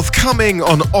forthcoming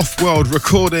on Off-World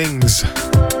Recordings.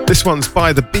 This one's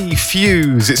by the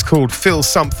B.Fuse. It's called Feel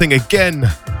Something Again.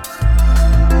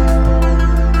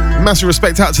 Massive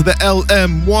respect out to the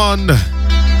LM1.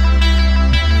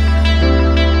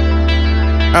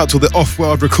 Out to the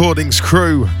Off-World Recordings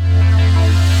crew.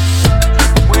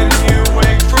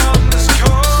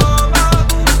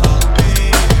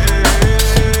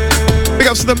 Big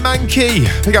ups to the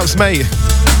Mankey. Big ups, mate.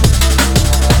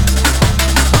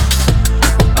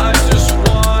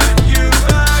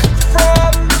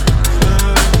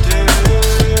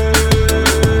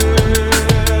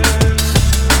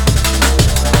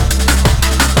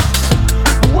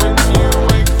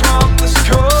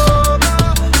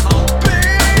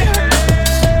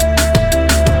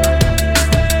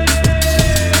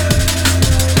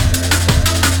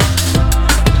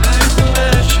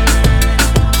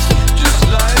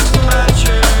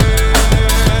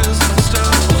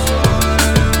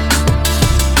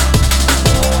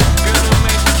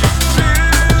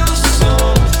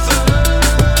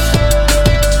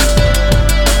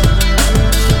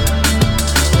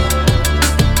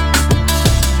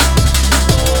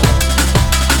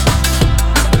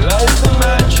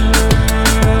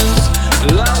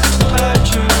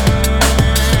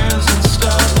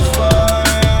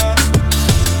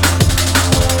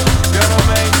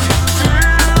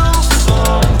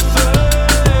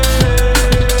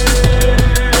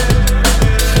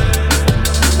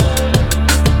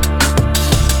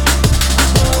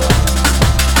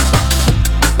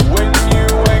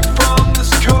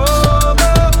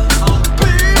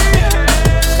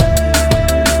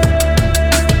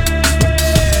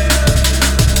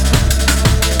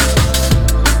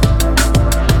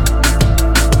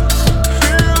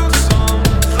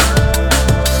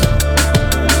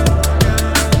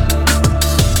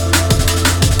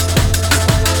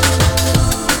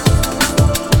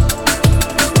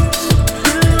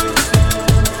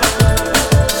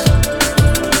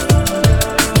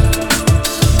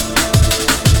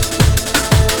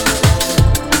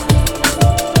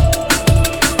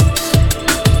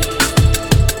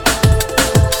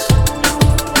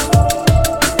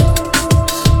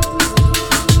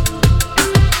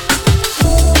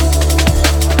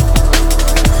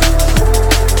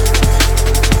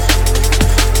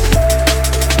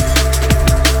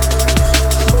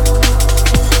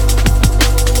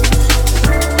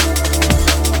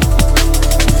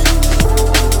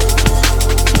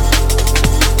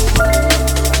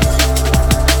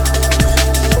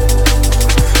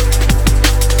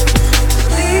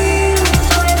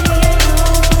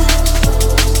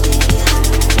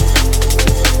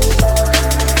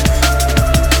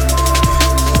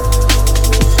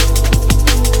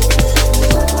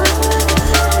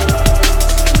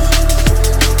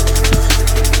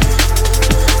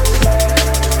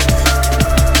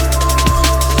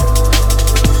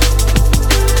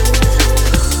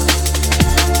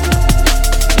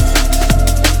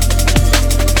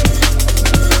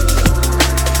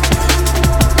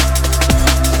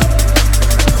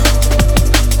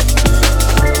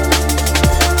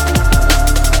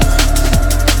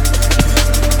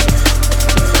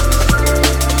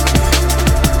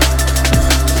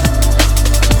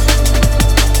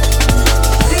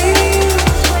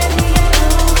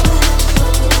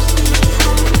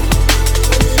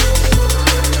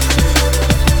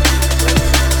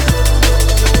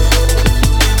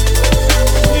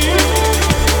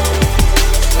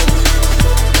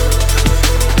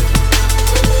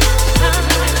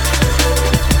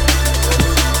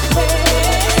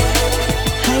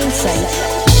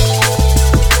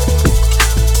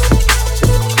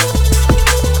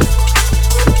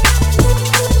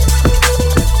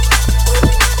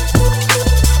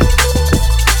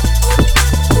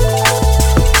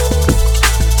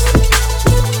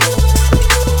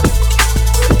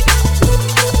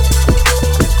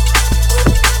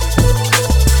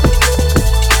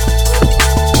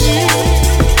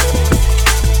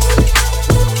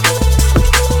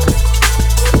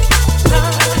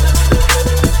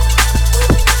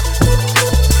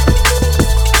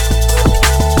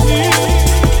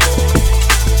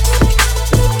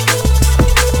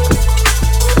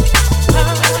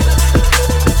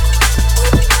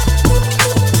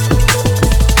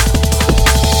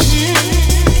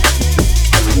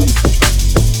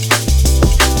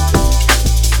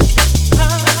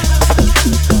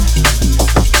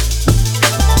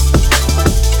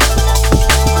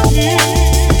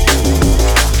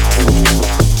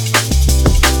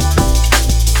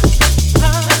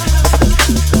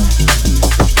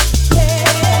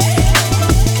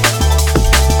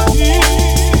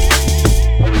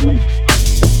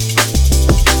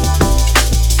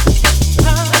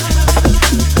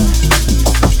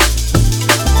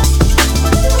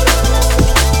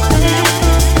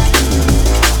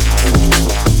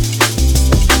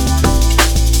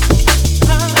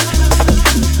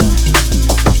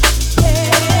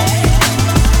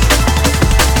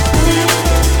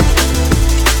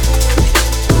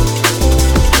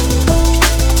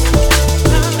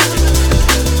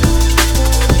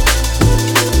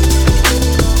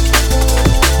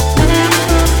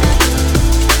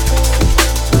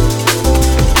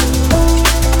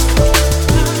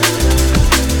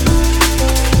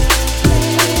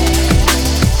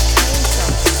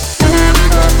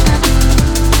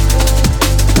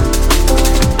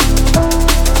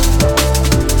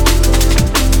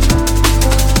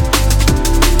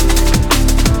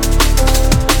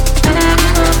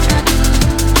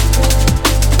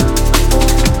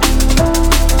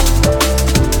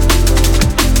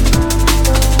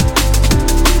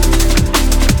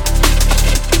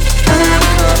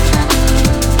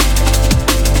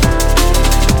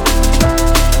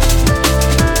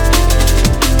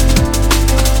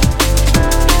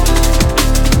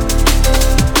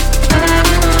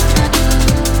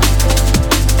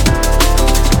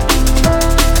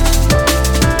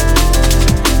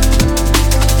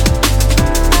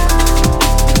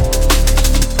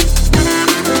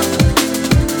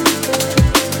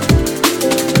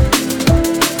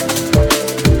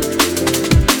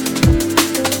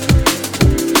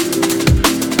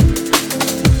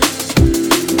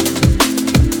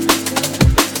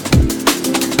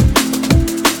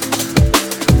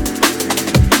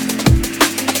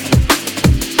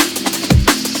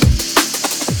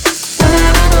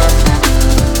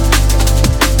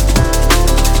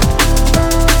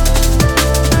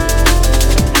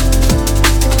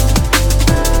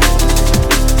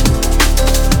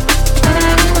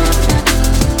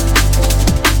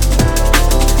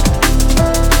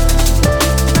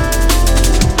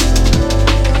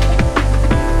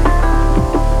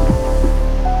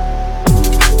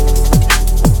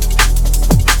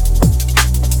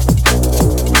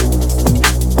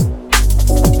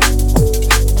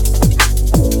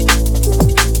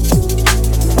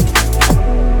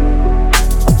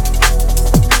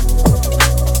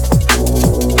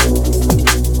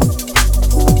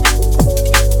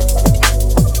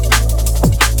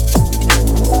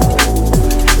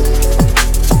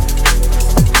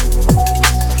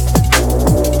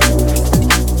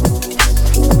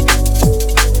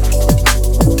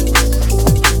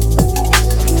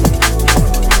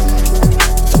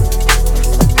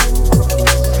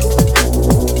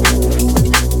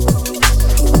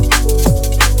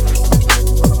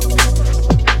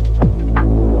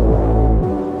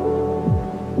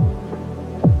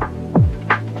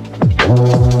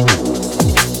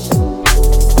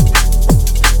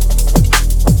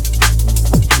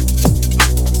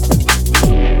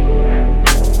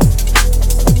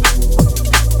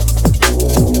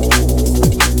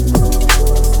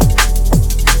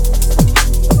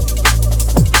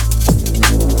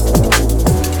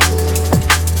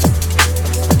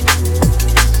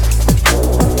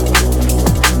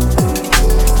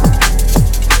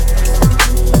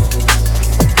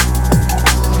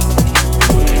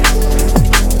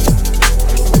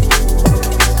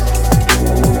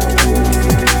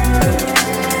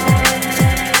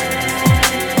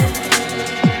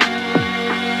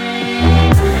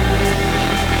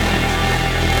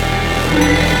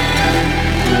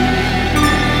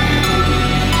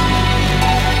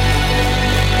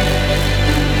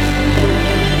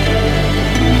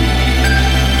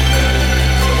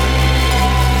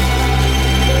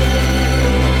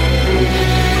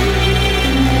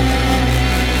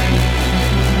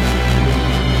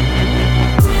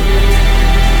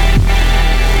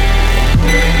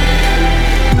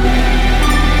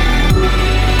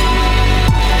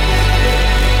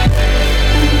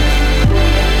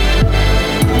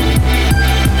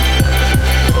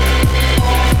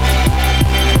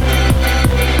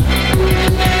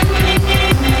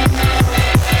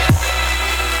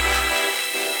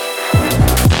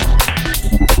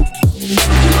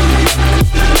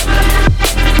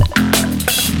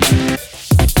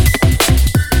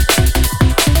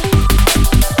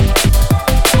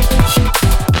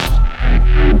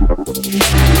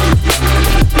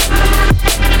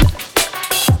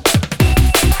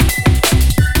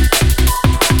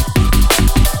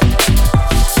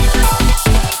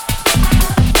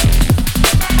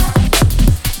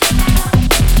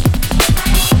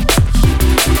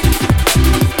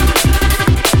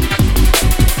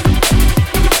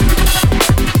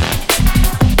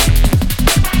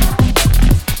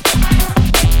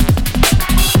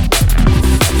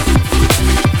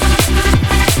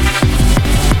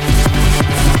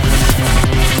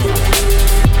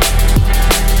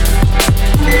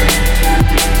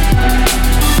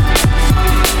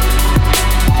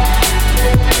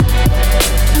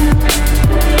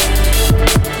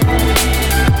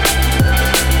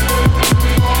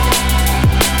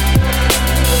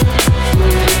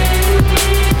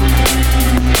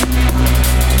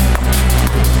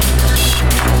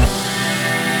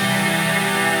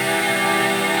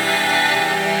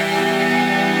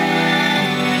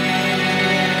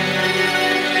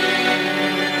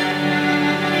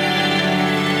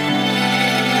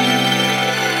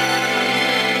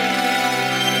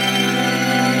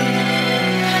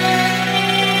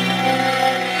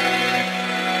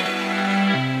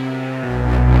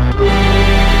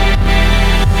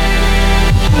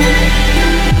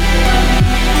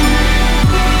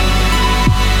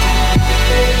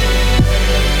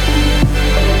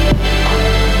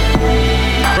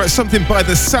 something by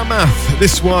the Samath.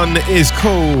 This one is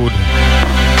called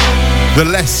The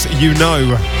Less You Know.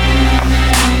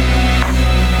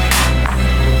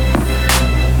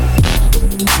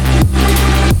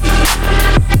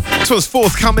 This one's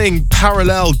forthcoming,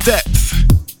 Parallel Depth.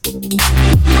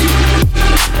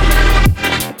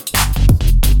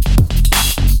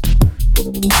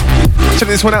 Check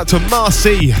this one out to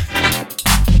Marcy.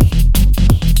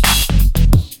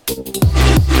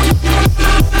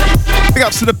 Big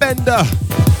ups to the Bender.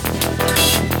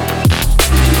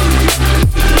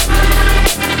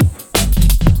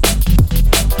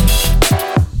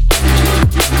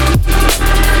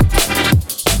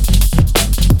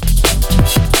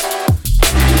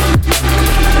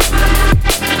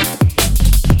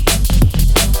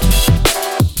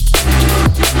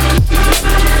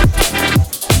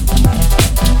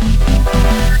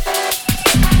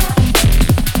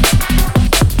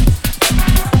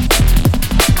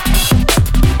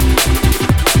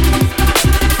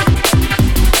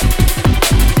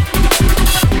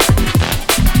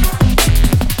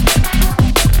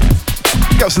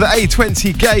 To the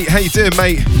A20 gate. How you doing,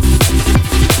 mate?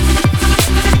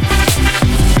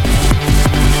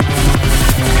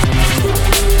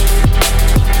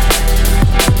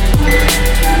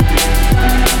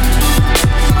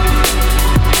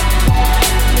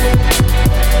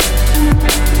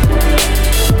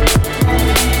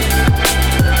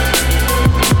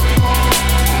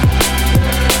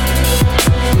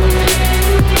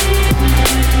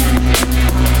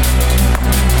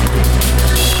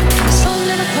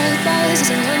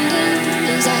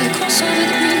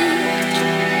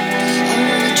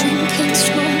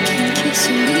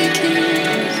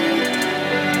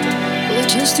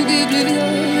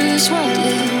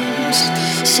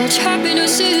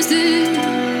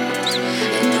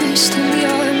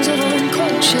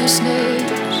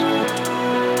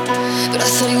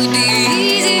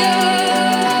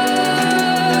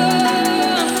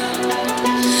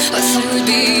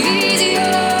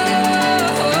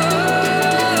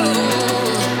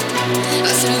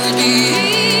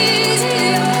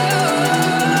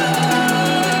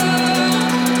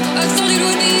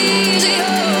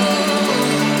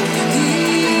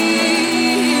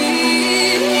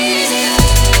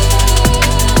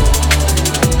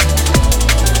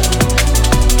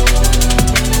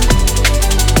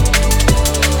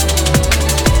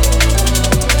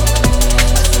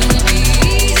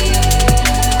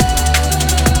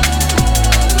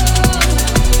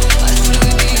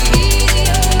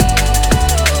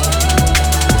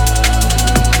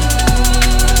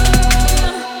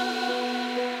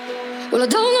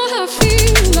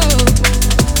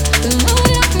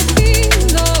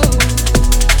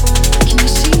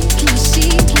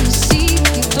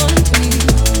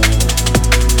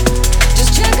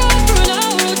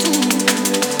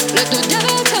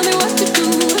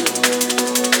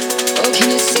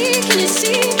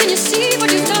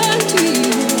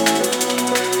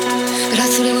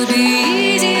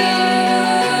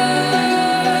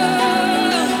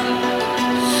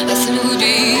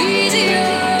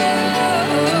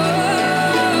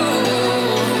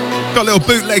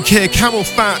 Bootleg here, Camel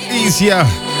Fat Easier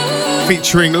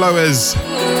featuring Lowers.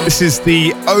 This is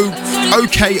the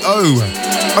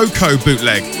Oko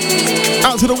bootleg.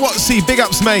 Out to the Watsy, big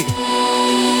ups, mate.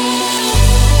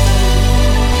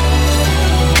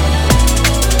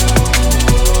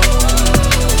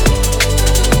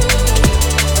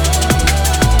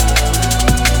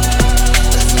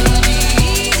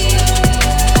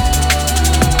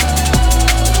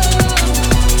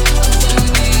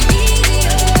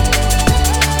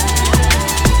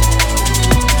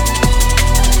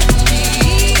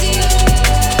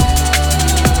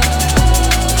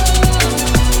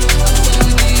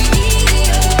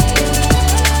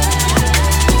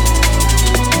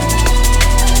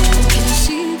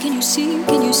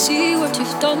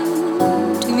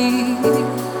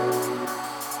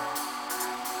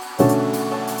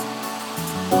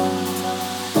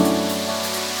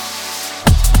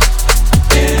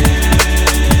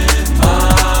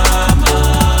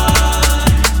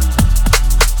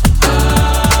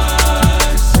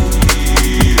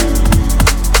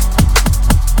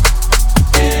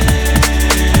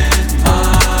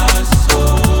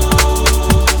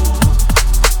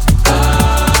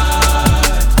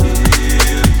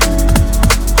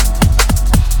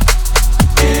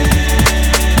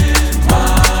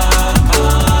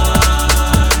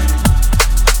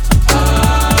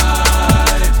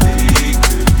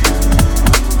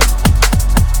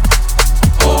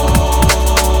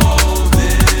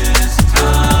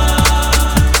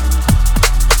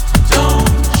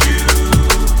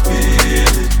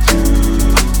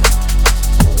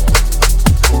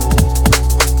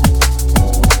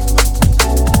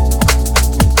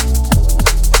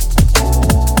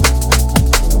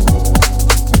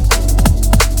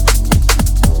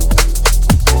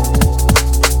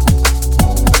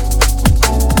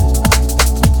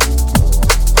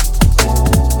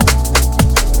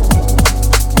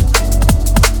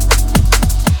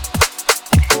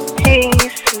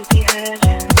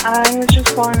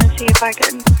 I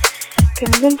can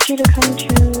convince you to come to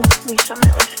the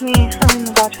summit with me. I'm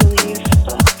about to leave,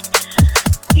 but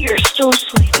you're still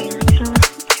sleeping.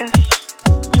 Yes,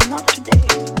 not today,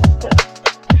 but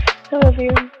I love you,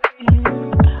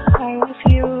 and I will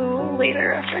see you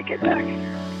later after I get back.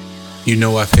 You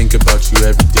know I think about you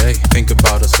every day. Think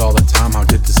about us all the time. How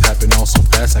did this happen all so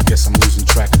fast? I guess I'm losing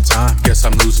track of time. Guess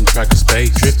I'm losing track of space.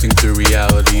 Drifting through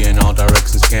reality in all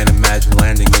directions. Can't imagine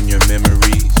landing in your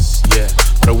memories. Yeah,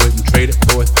 but I wouldn't trade it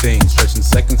for a thing. Stretching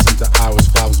seconds into hours,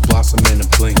 flowers blossom in a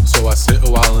blink. So I sit a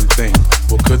while and think,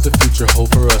 what could the future hold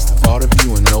for us? The thought of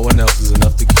you and no one else is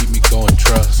enough to keep me going.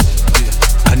 Trust. Yeah.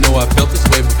 I know I felt this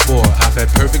way before. I've had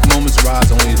perfect moments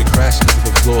rise only to crash into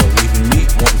the floor, leaving me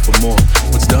wanting for more.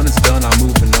 What's done is done, I'm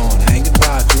moving on. Hanging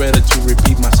by a thread or to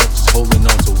repeat myself, just holding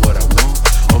on to what I want,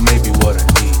 or maybe what I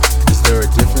need. Is there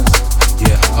a difference?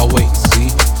 Yeah, I'll wait and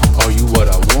see. Are you what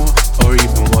I want, or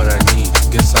even what I need?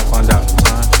 Guess I'll find out in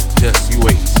time. Just you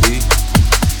wait and see.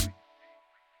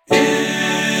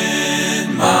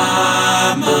 In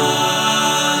my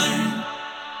mind,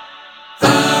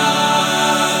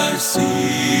 I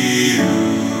see you.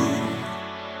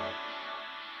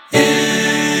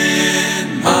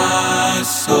 In my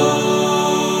soul,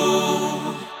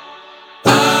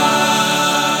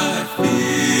 I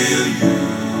feel you.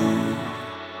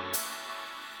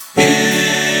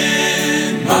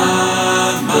 In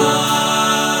my mind,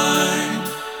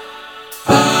 I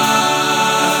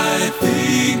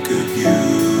think of you.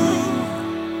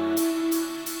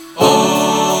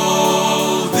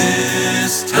 All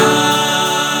this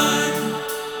time,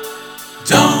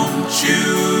 don't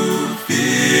you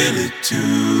feel it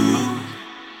too?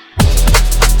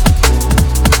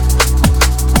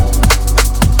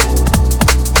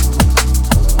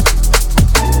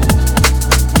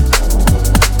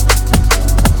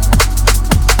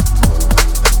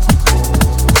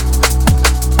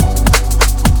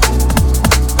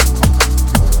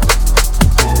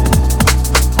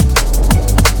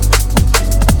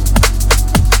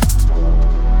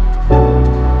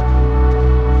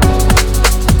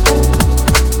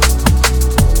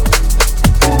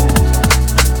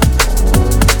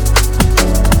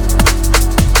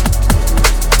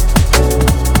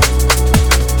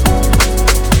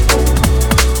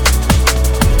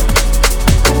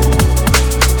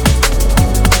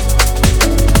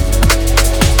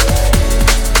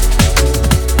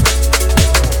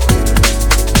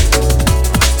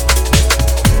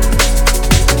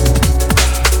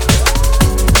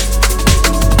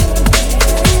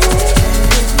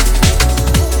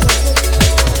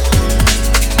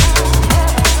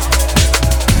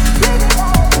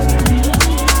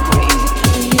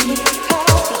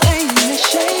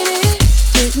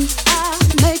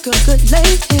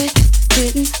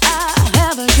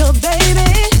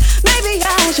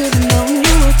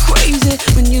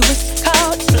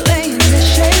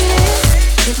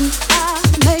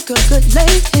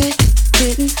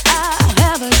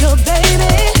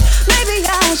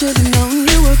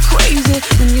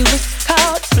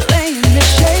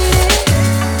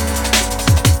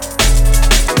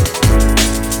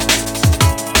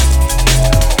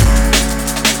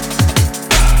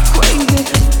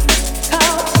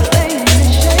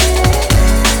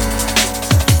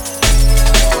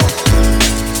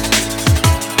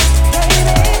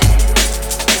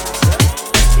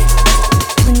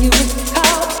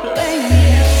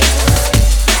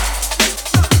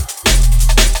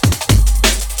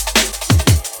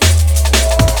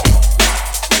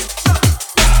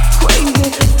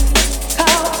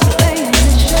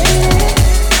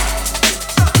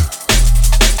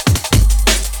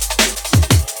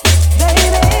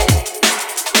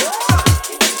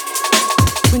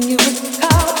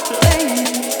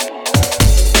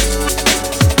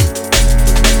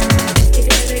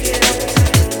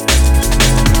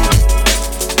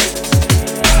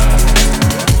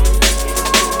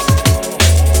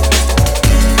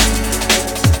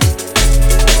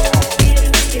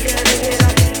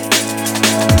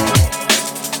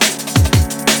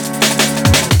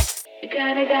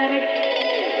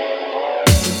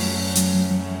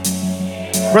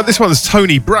 Right, this one's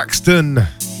Tony Braxton.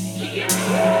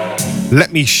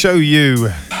 Let me show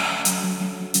you.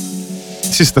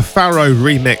 This is the Pharaoh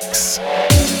remix.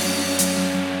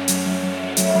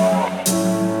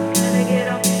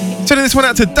 Sending this one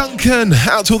out to Duncan,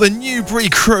 out to all the Newbury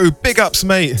crew. Big ups,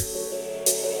 mate.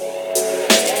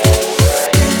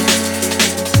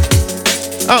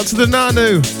 Out to the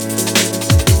Nanu.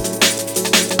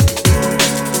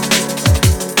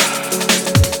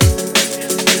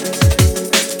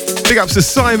 Big ups to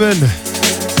Simon.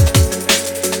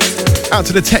 Out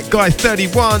to the Tech Guy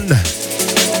 31.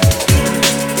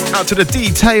 Out to the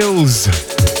details.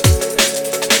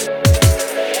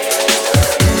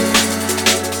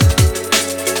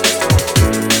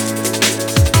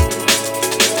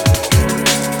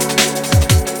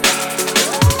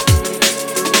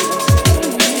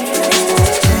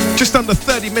 Just under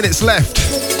 30 minutes left.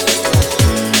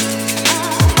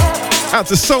 Out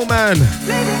to Soul Man.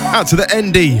 Out to the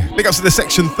Endy. Big ups to the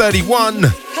Section 31.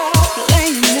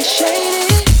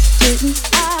 Didn't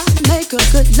I make a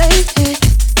good lady?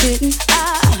 Didn't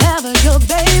I have a good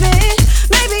baby?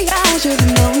 Maybe I should've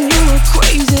known you were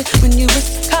crazy when you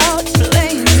was caught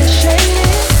playing the shady.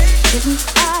 Didn't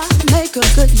I make a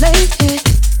good lady?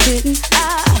 Didn't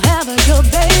I have a good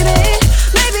baby?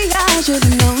 Maybe I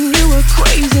should've known you were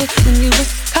crazy when you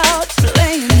was caught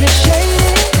playing the shady.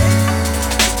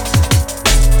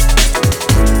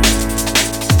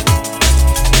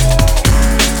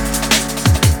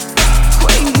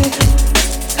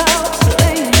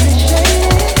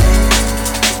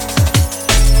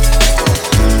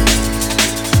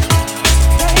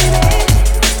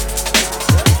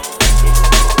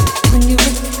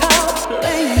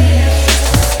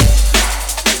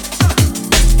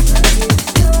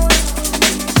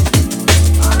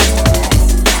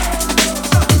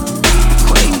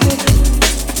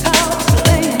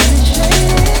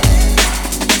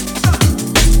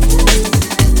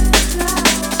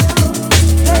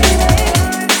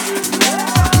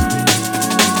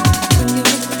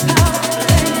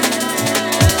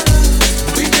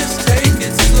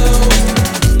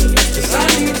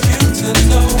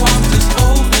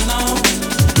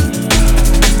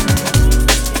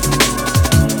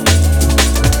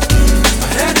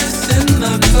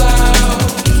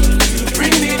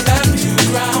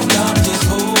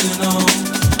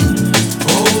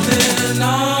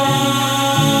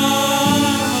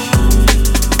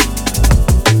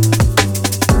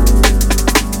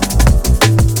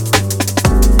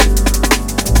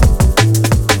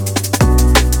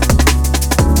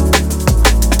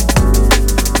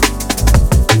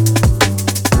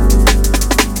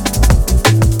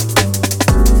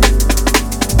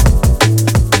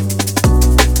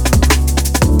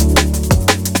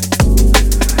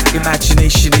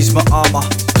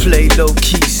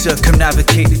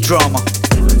 Circumnavigate the drama.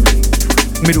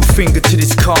 Middle finger to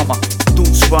this karma.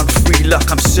 Thoughts run free like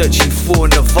I'm searching for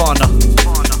Nirvana.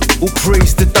 All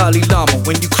praise the Dalai Lama.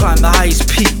 When you climb the highest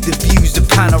peak, the view's the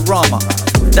panorama.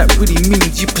 That really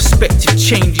means your perspective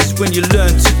changes when you learn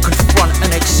to confront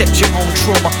and accept your own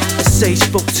trauma. A sage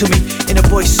spoke to me in a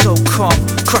voice so calm,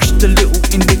 crushed a little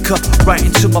indica right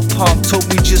into my palm. Told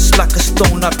me just like a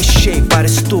stone I'd be shaped by the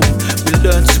storm. We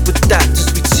learn to adapt as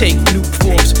we take new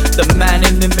forms. The man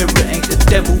in the mirror ain't the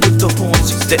devil with the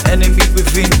horns. The enemy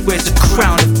within wears a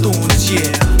crown of thorns, yeah.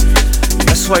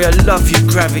 That's why I love you,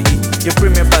 gravity. You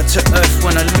bring me back to earth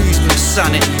when I lose my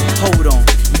sanity. Hold on.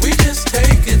 We just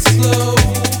take it slow,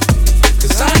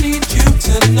 'cause I need you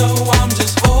to know I'm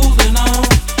just holding on.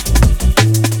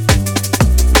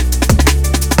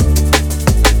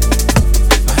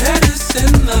 My head is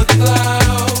in the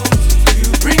clouds. You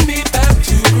bring me back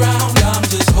to ground. I'm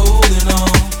just holding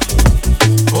on,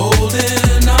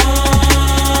 holding on.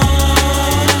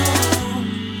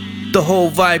 The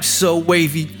whole vibe's so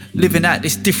wavy. Living at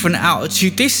this different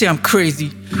altitude, they say I'm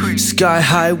crazy. Sky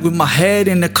high with my head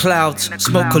in the clouds.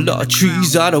 Smoke a lot of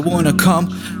trees, I don't wanna come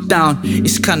down.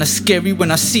 It's kinda scary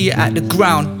when I see it at the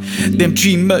ground. Them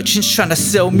dream merchants trying to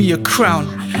sell me a crown.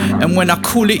 And when I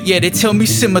call it, yeah, they tell me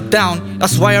simmer down.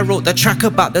 That's why I wrote that track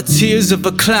about the tears of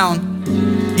a clown.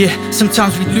 Yeah,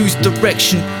 sometimes we lose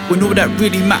direction when all that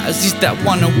really matters is that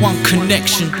one-on-one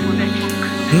connection.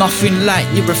 Nothing like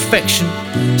your affection.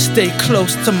 Stay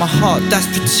close to my heart, that's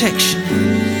protection.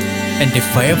 And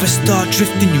if I ever start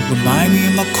drifting, you remind me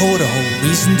of my core, the whole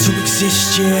reason to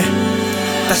exist, yeah.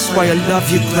 That's why I love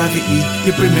your gravity.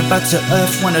 You bring me back to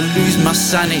earth when I lose my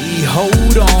sanity.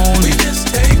 Hold on. We just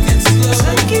take it slow,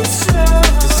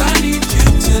 'cause I need you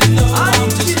to know I'm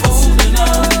just holding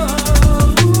on.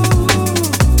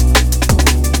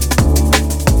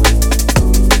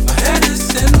 My head is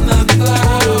in the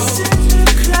clouds.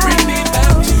 Bring me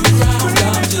back to ground.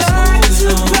 I'm just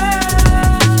holding on.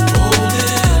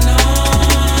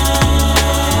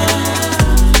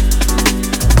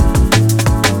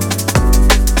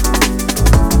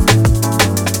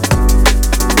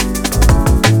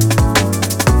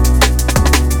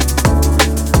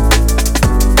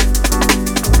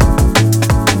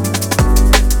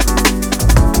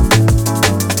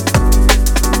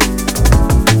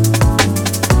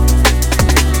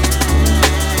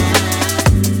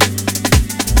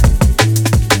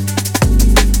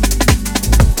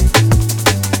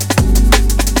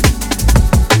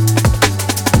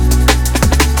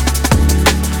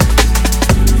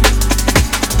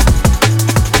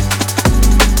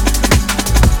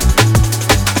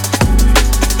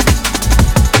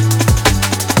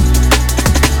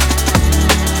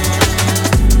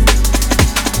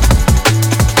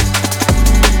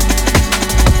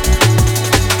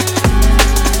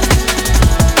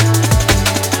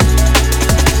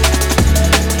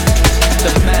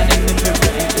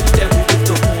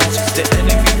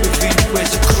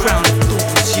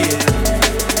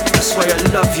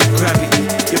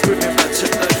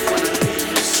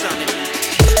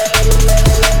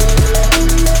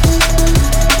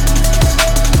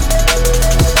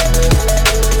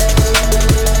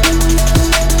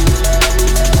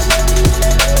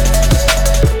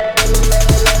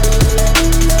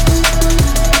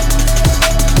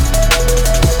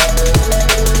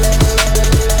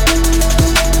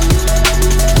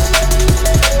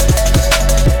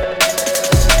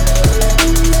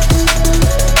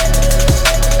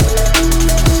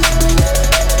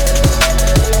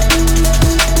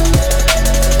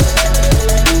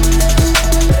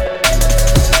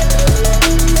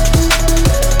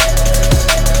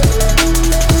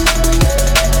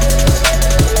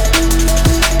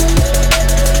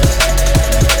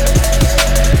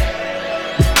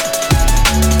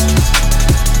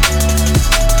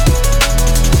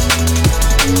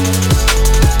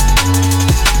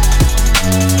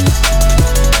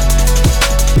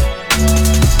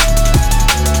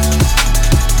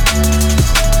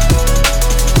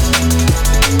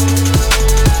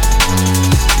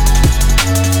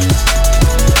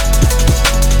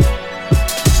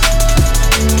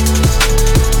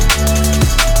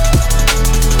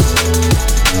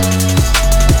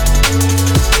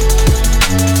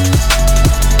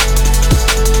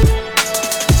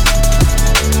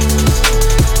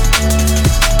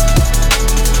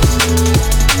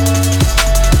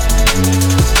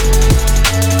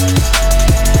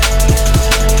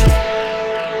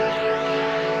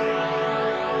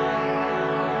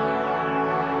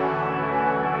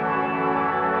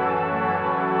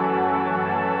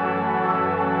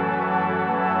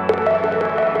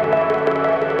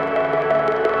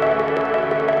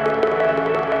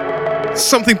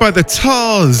 Something by the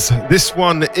Tars. This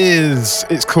one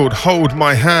it's called Hold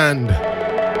My Hand.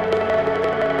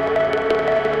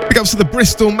 Big ups to the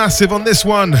Bristol Massive on this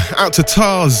one. Out to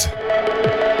Tars.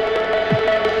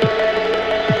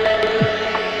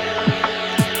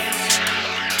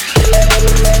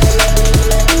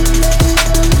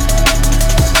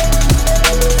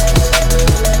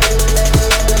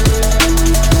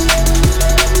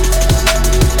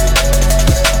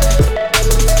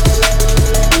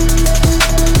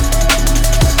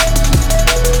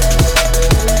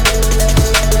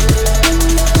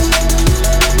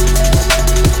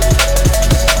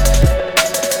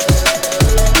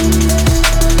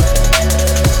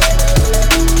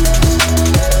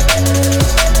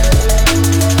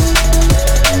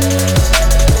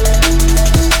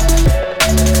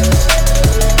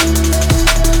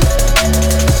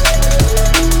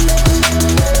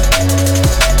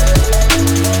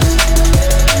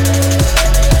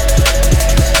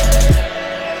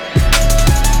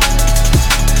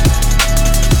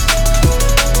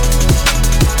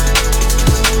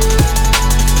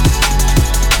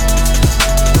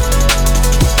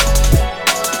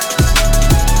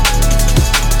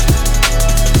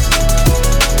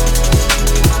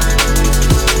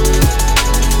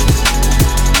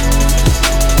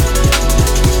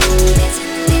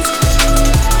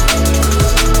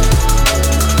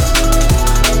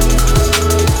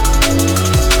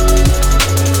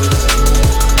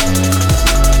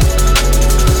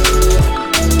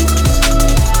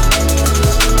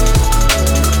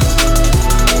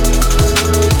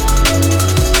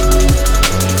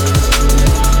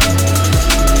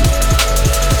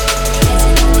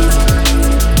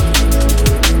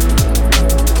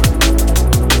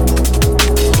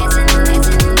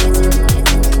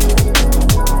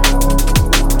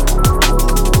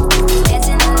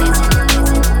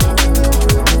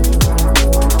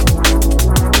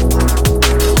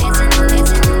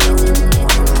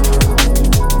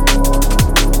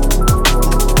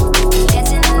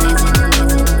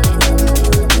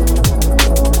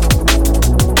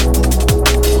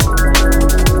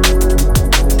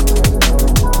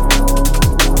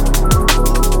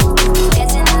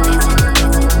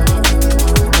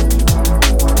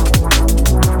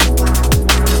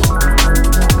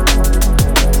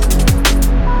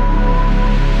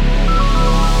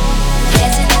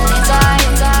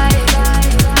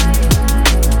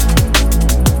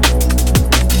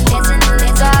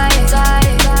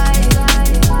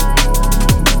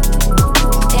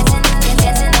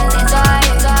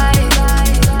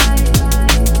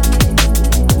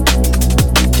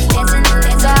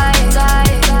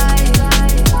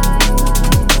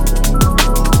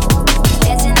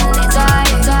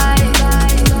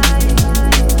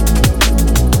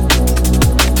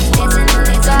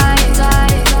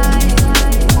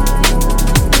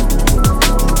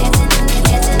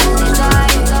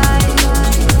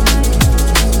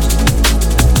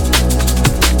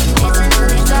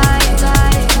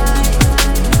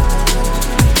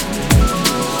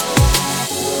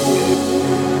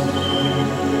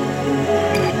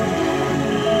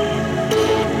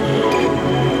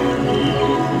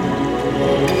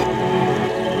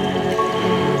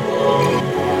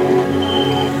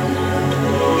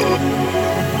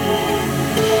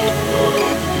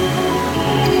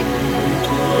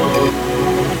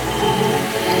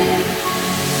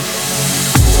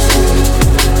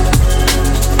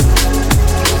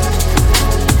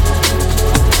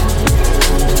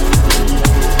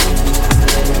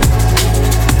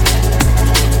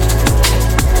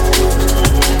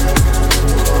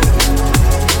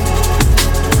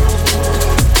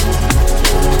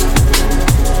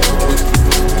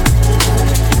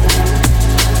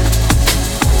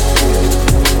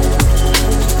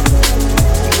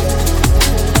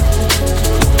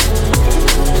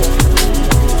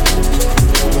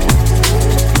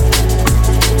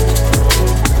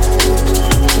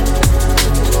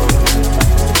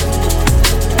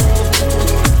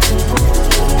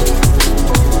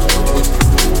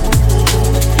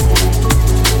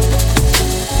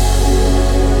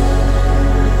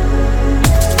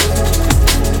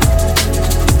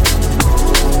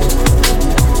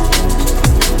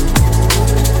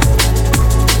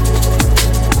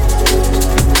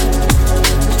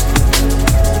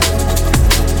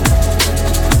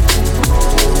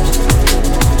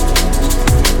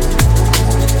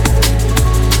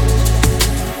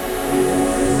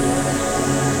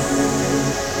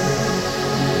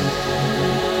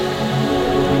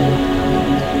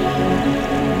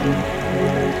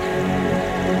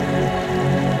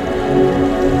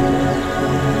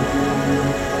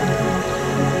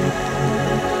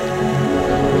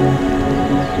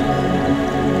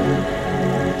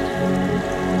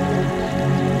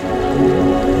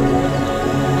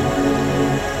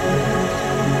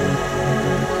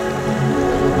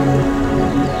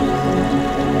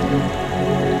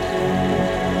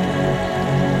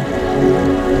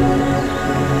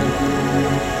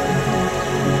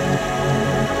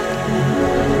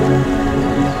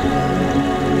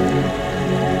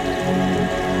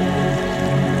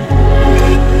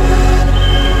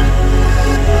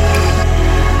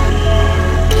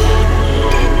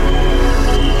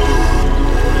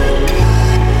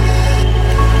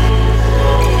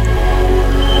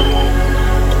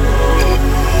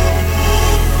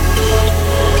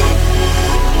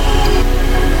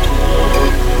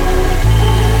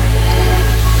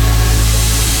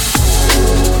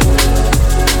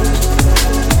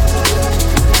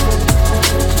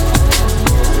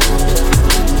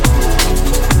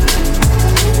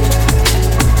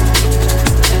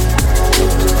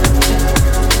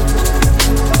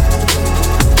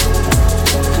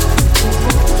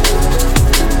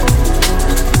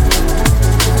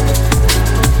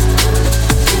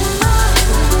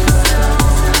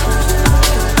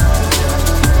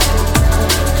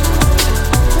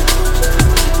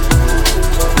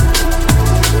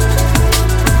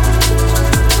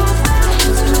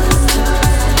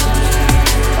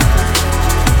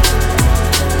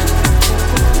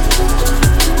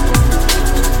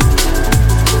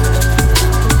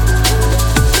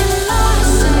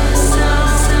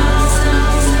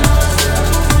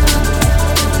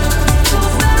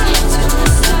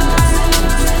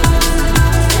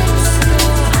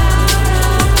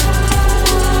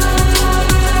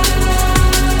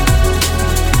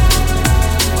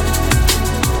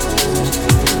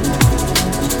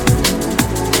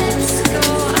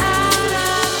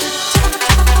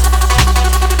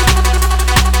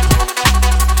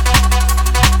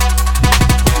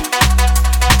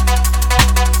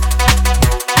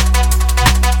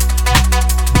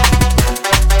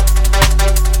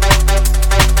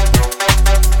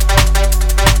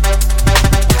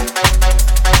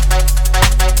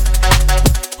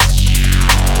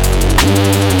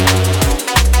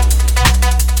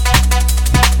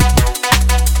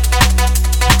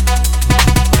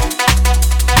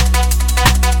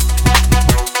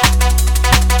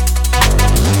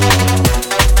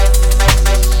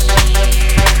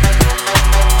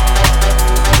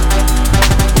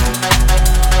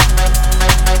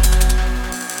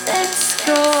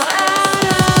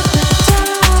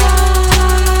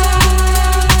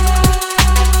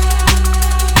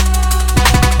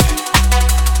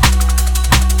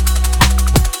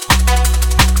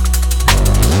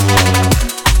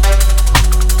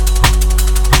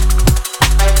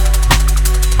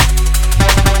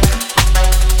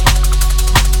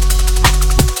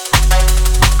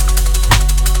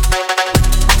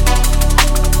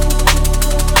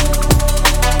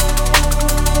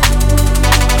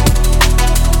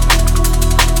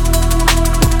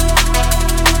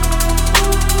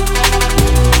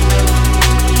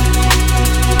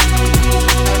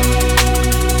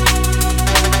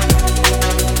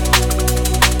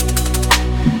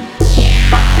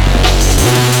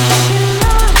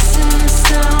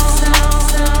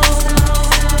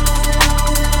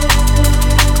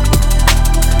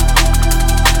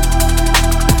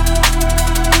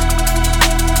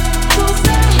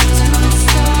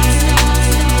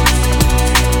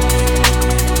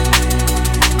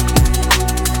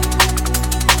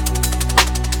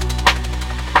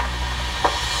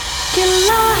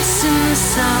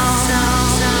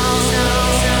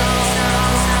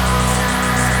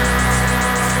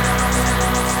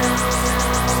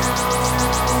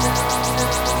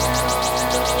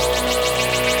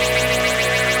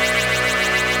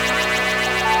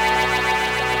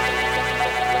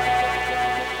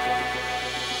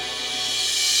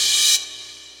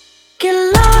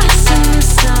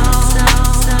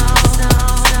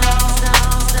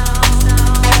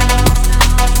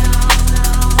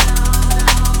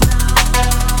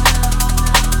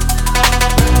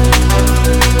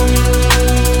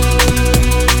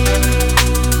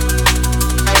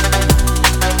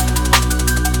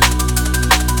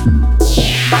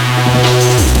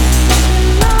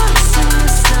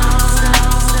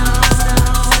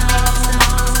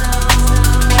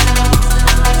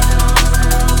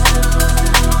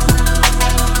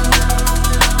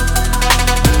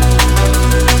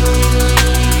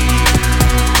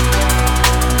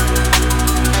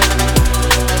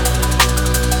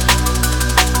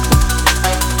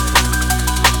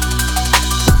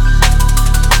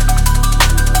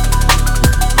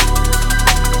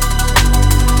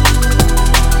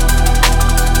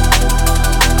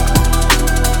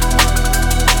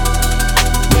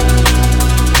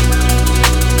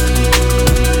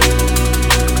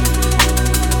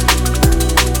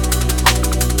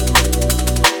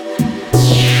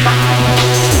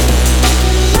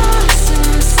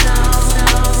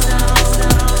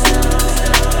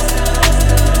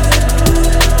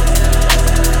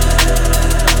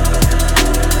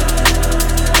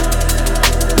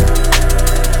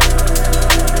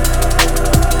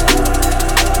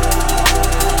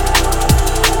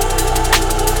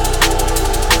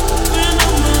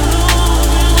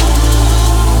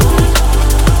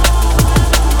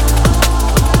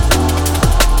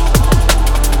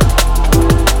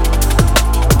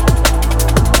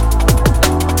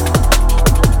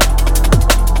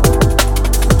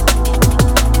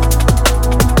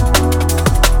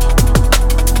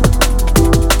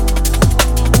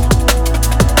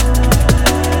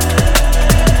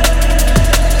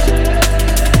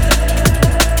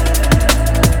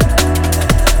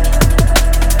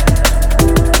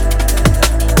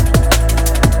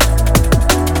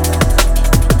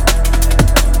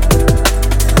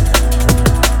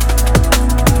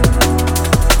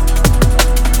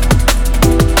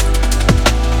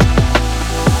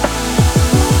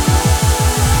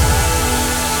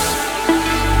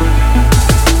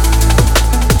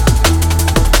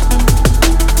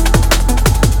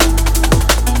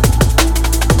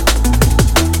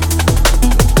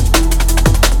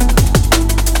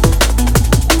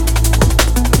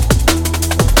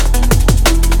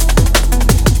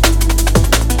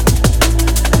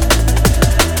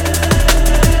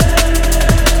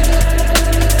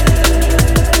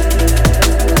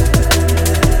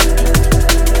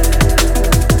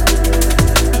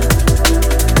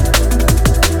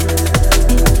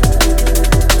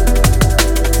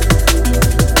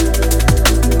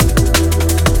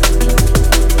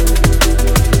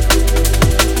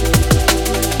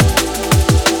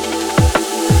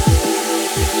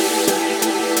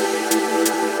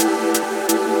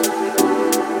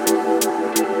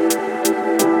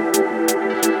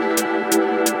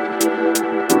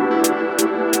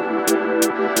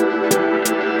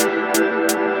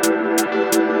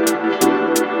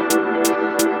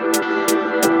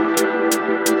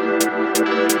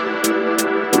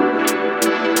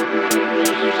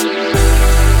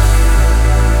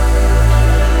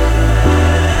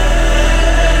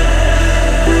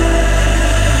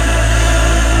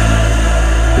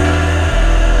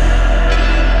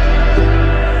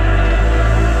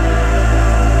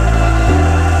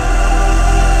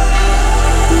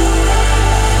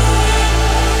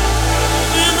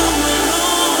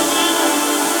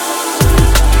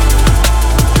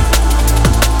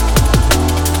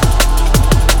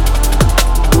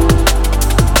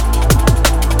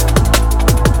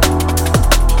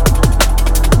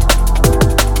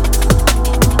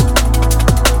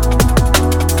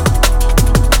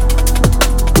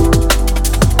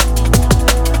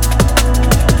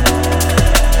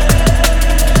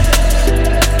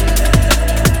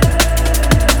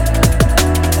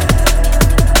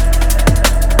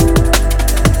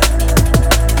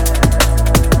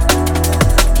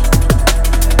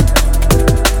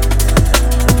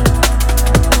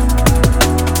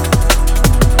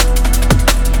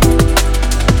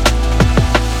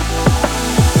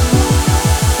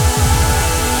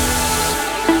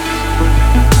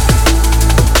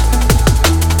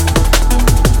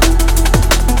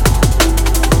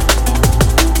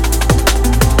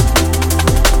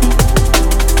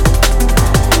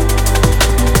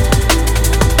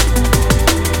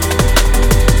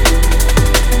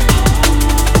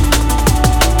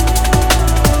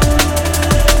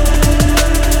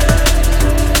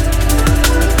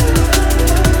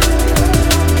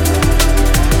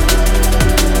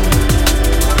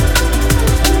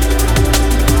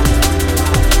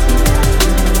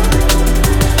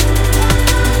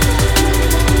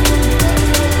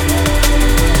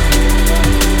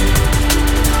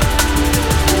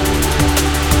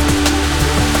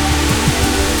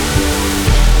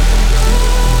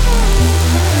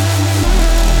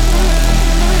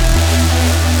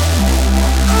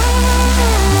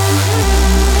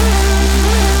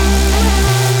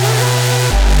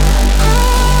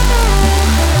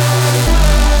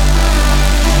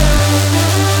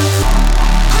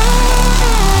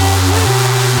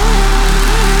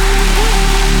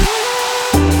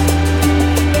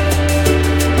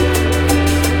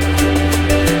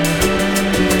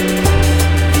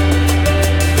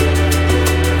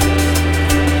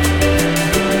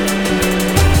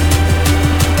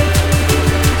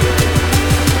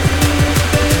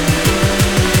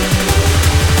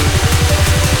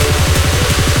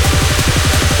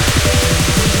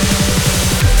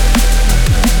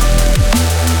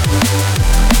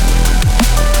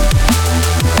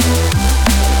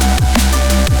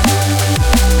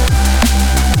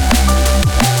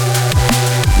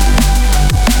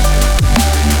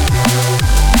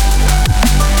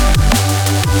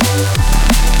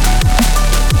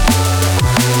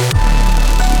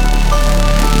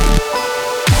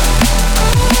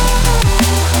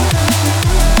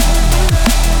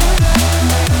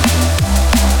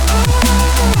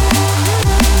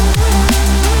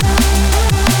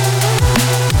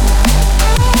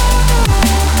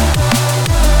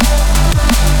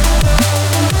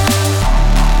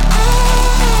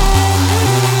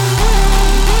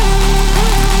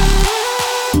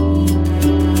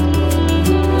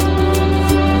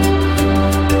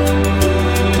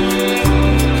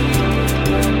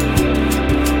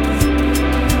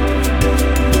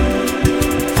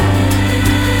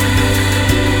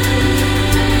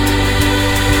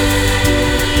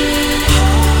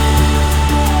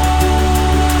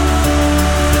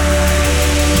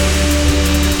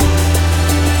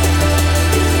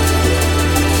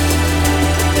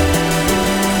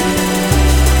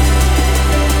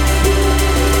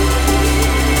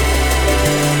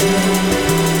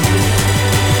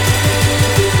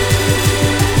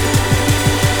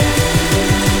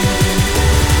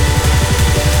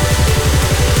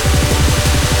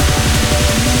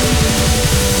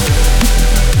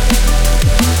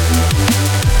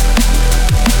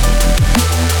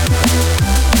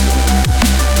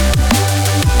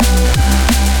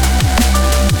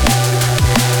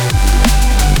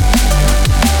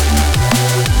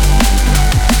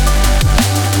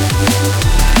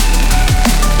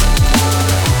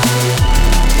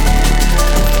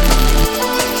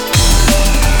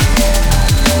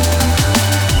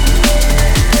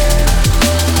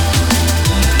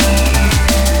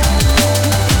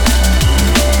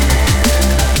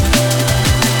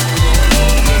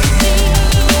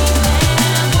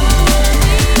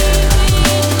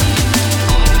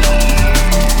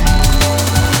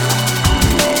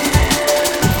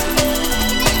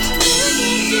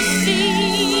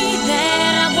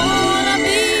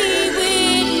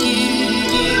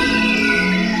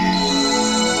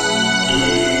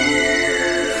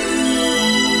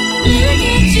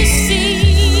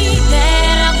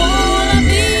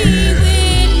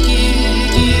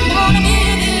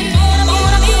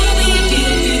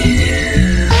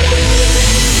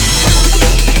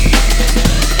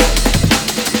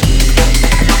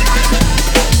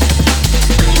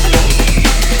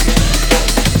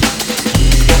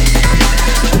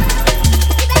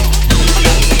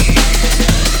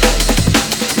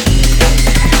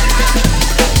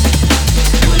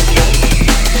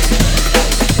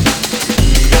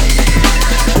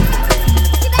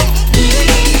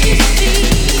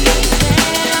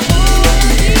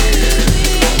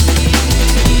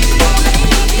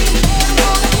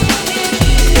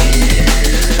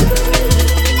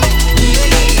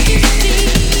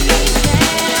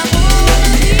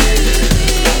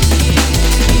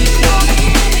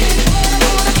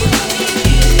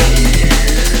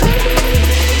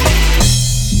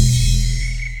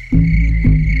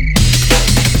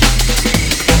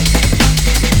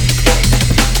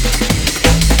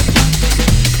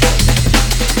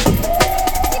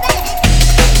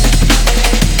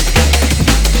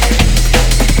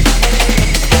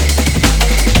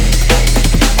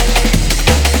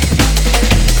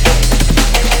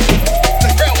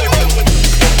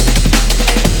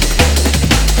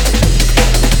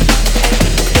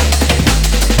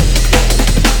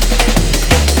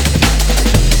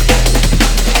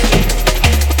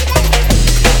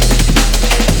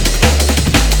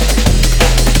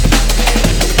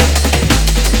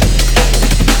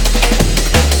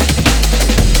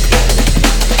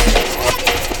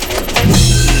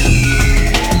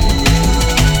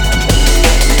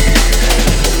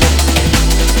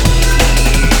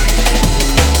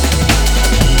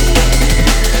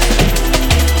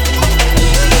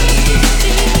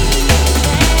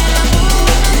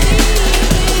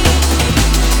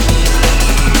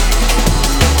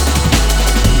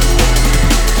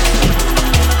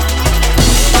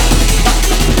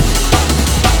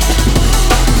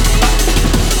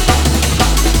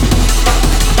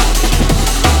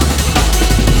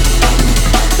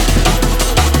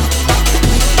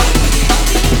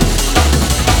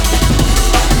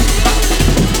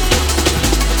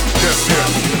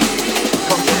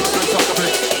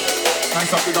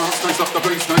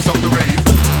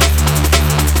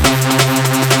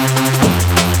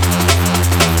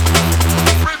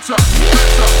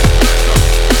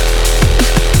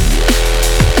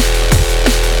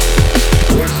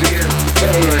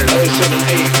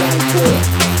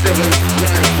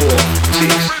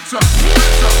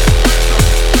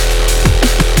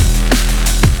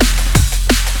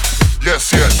 Yes,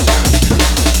 yes.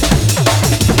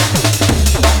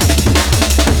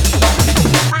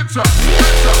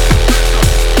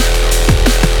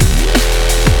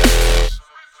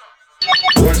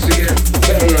 Once again,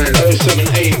 phone line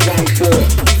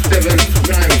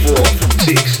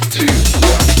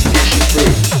 07814-794-621. Get you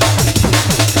through.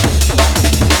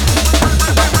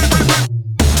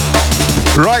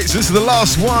 Right, so this is the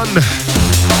last one.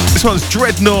 This one's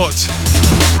Dreadnought.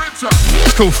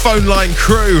 It's called Phone Line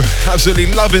Crew.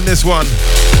 Absolutely loving this one.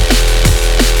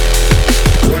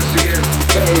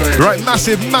 Right,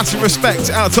 massive respect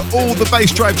out to all the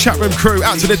Bass Drive chat room crew,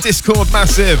 out to the Discord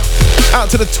massive, out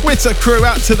to the Twitter crew,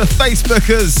 out to the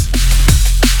Facebookers.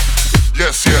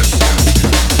 Yes, yes.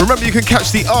 Remember, you can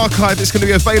catch the archive. It's going to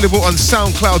be available on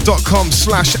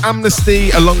soundcloud.com/amnesty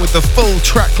along with the full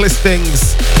track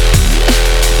listings.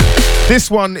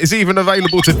 This one is even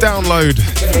available to download.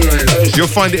 You'll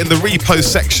find it in the repost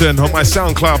section on my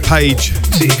SoundCloud page.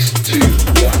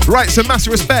 Right, so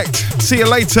massive respect. See you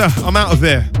later. I'm out of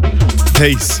there.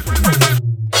 Peace.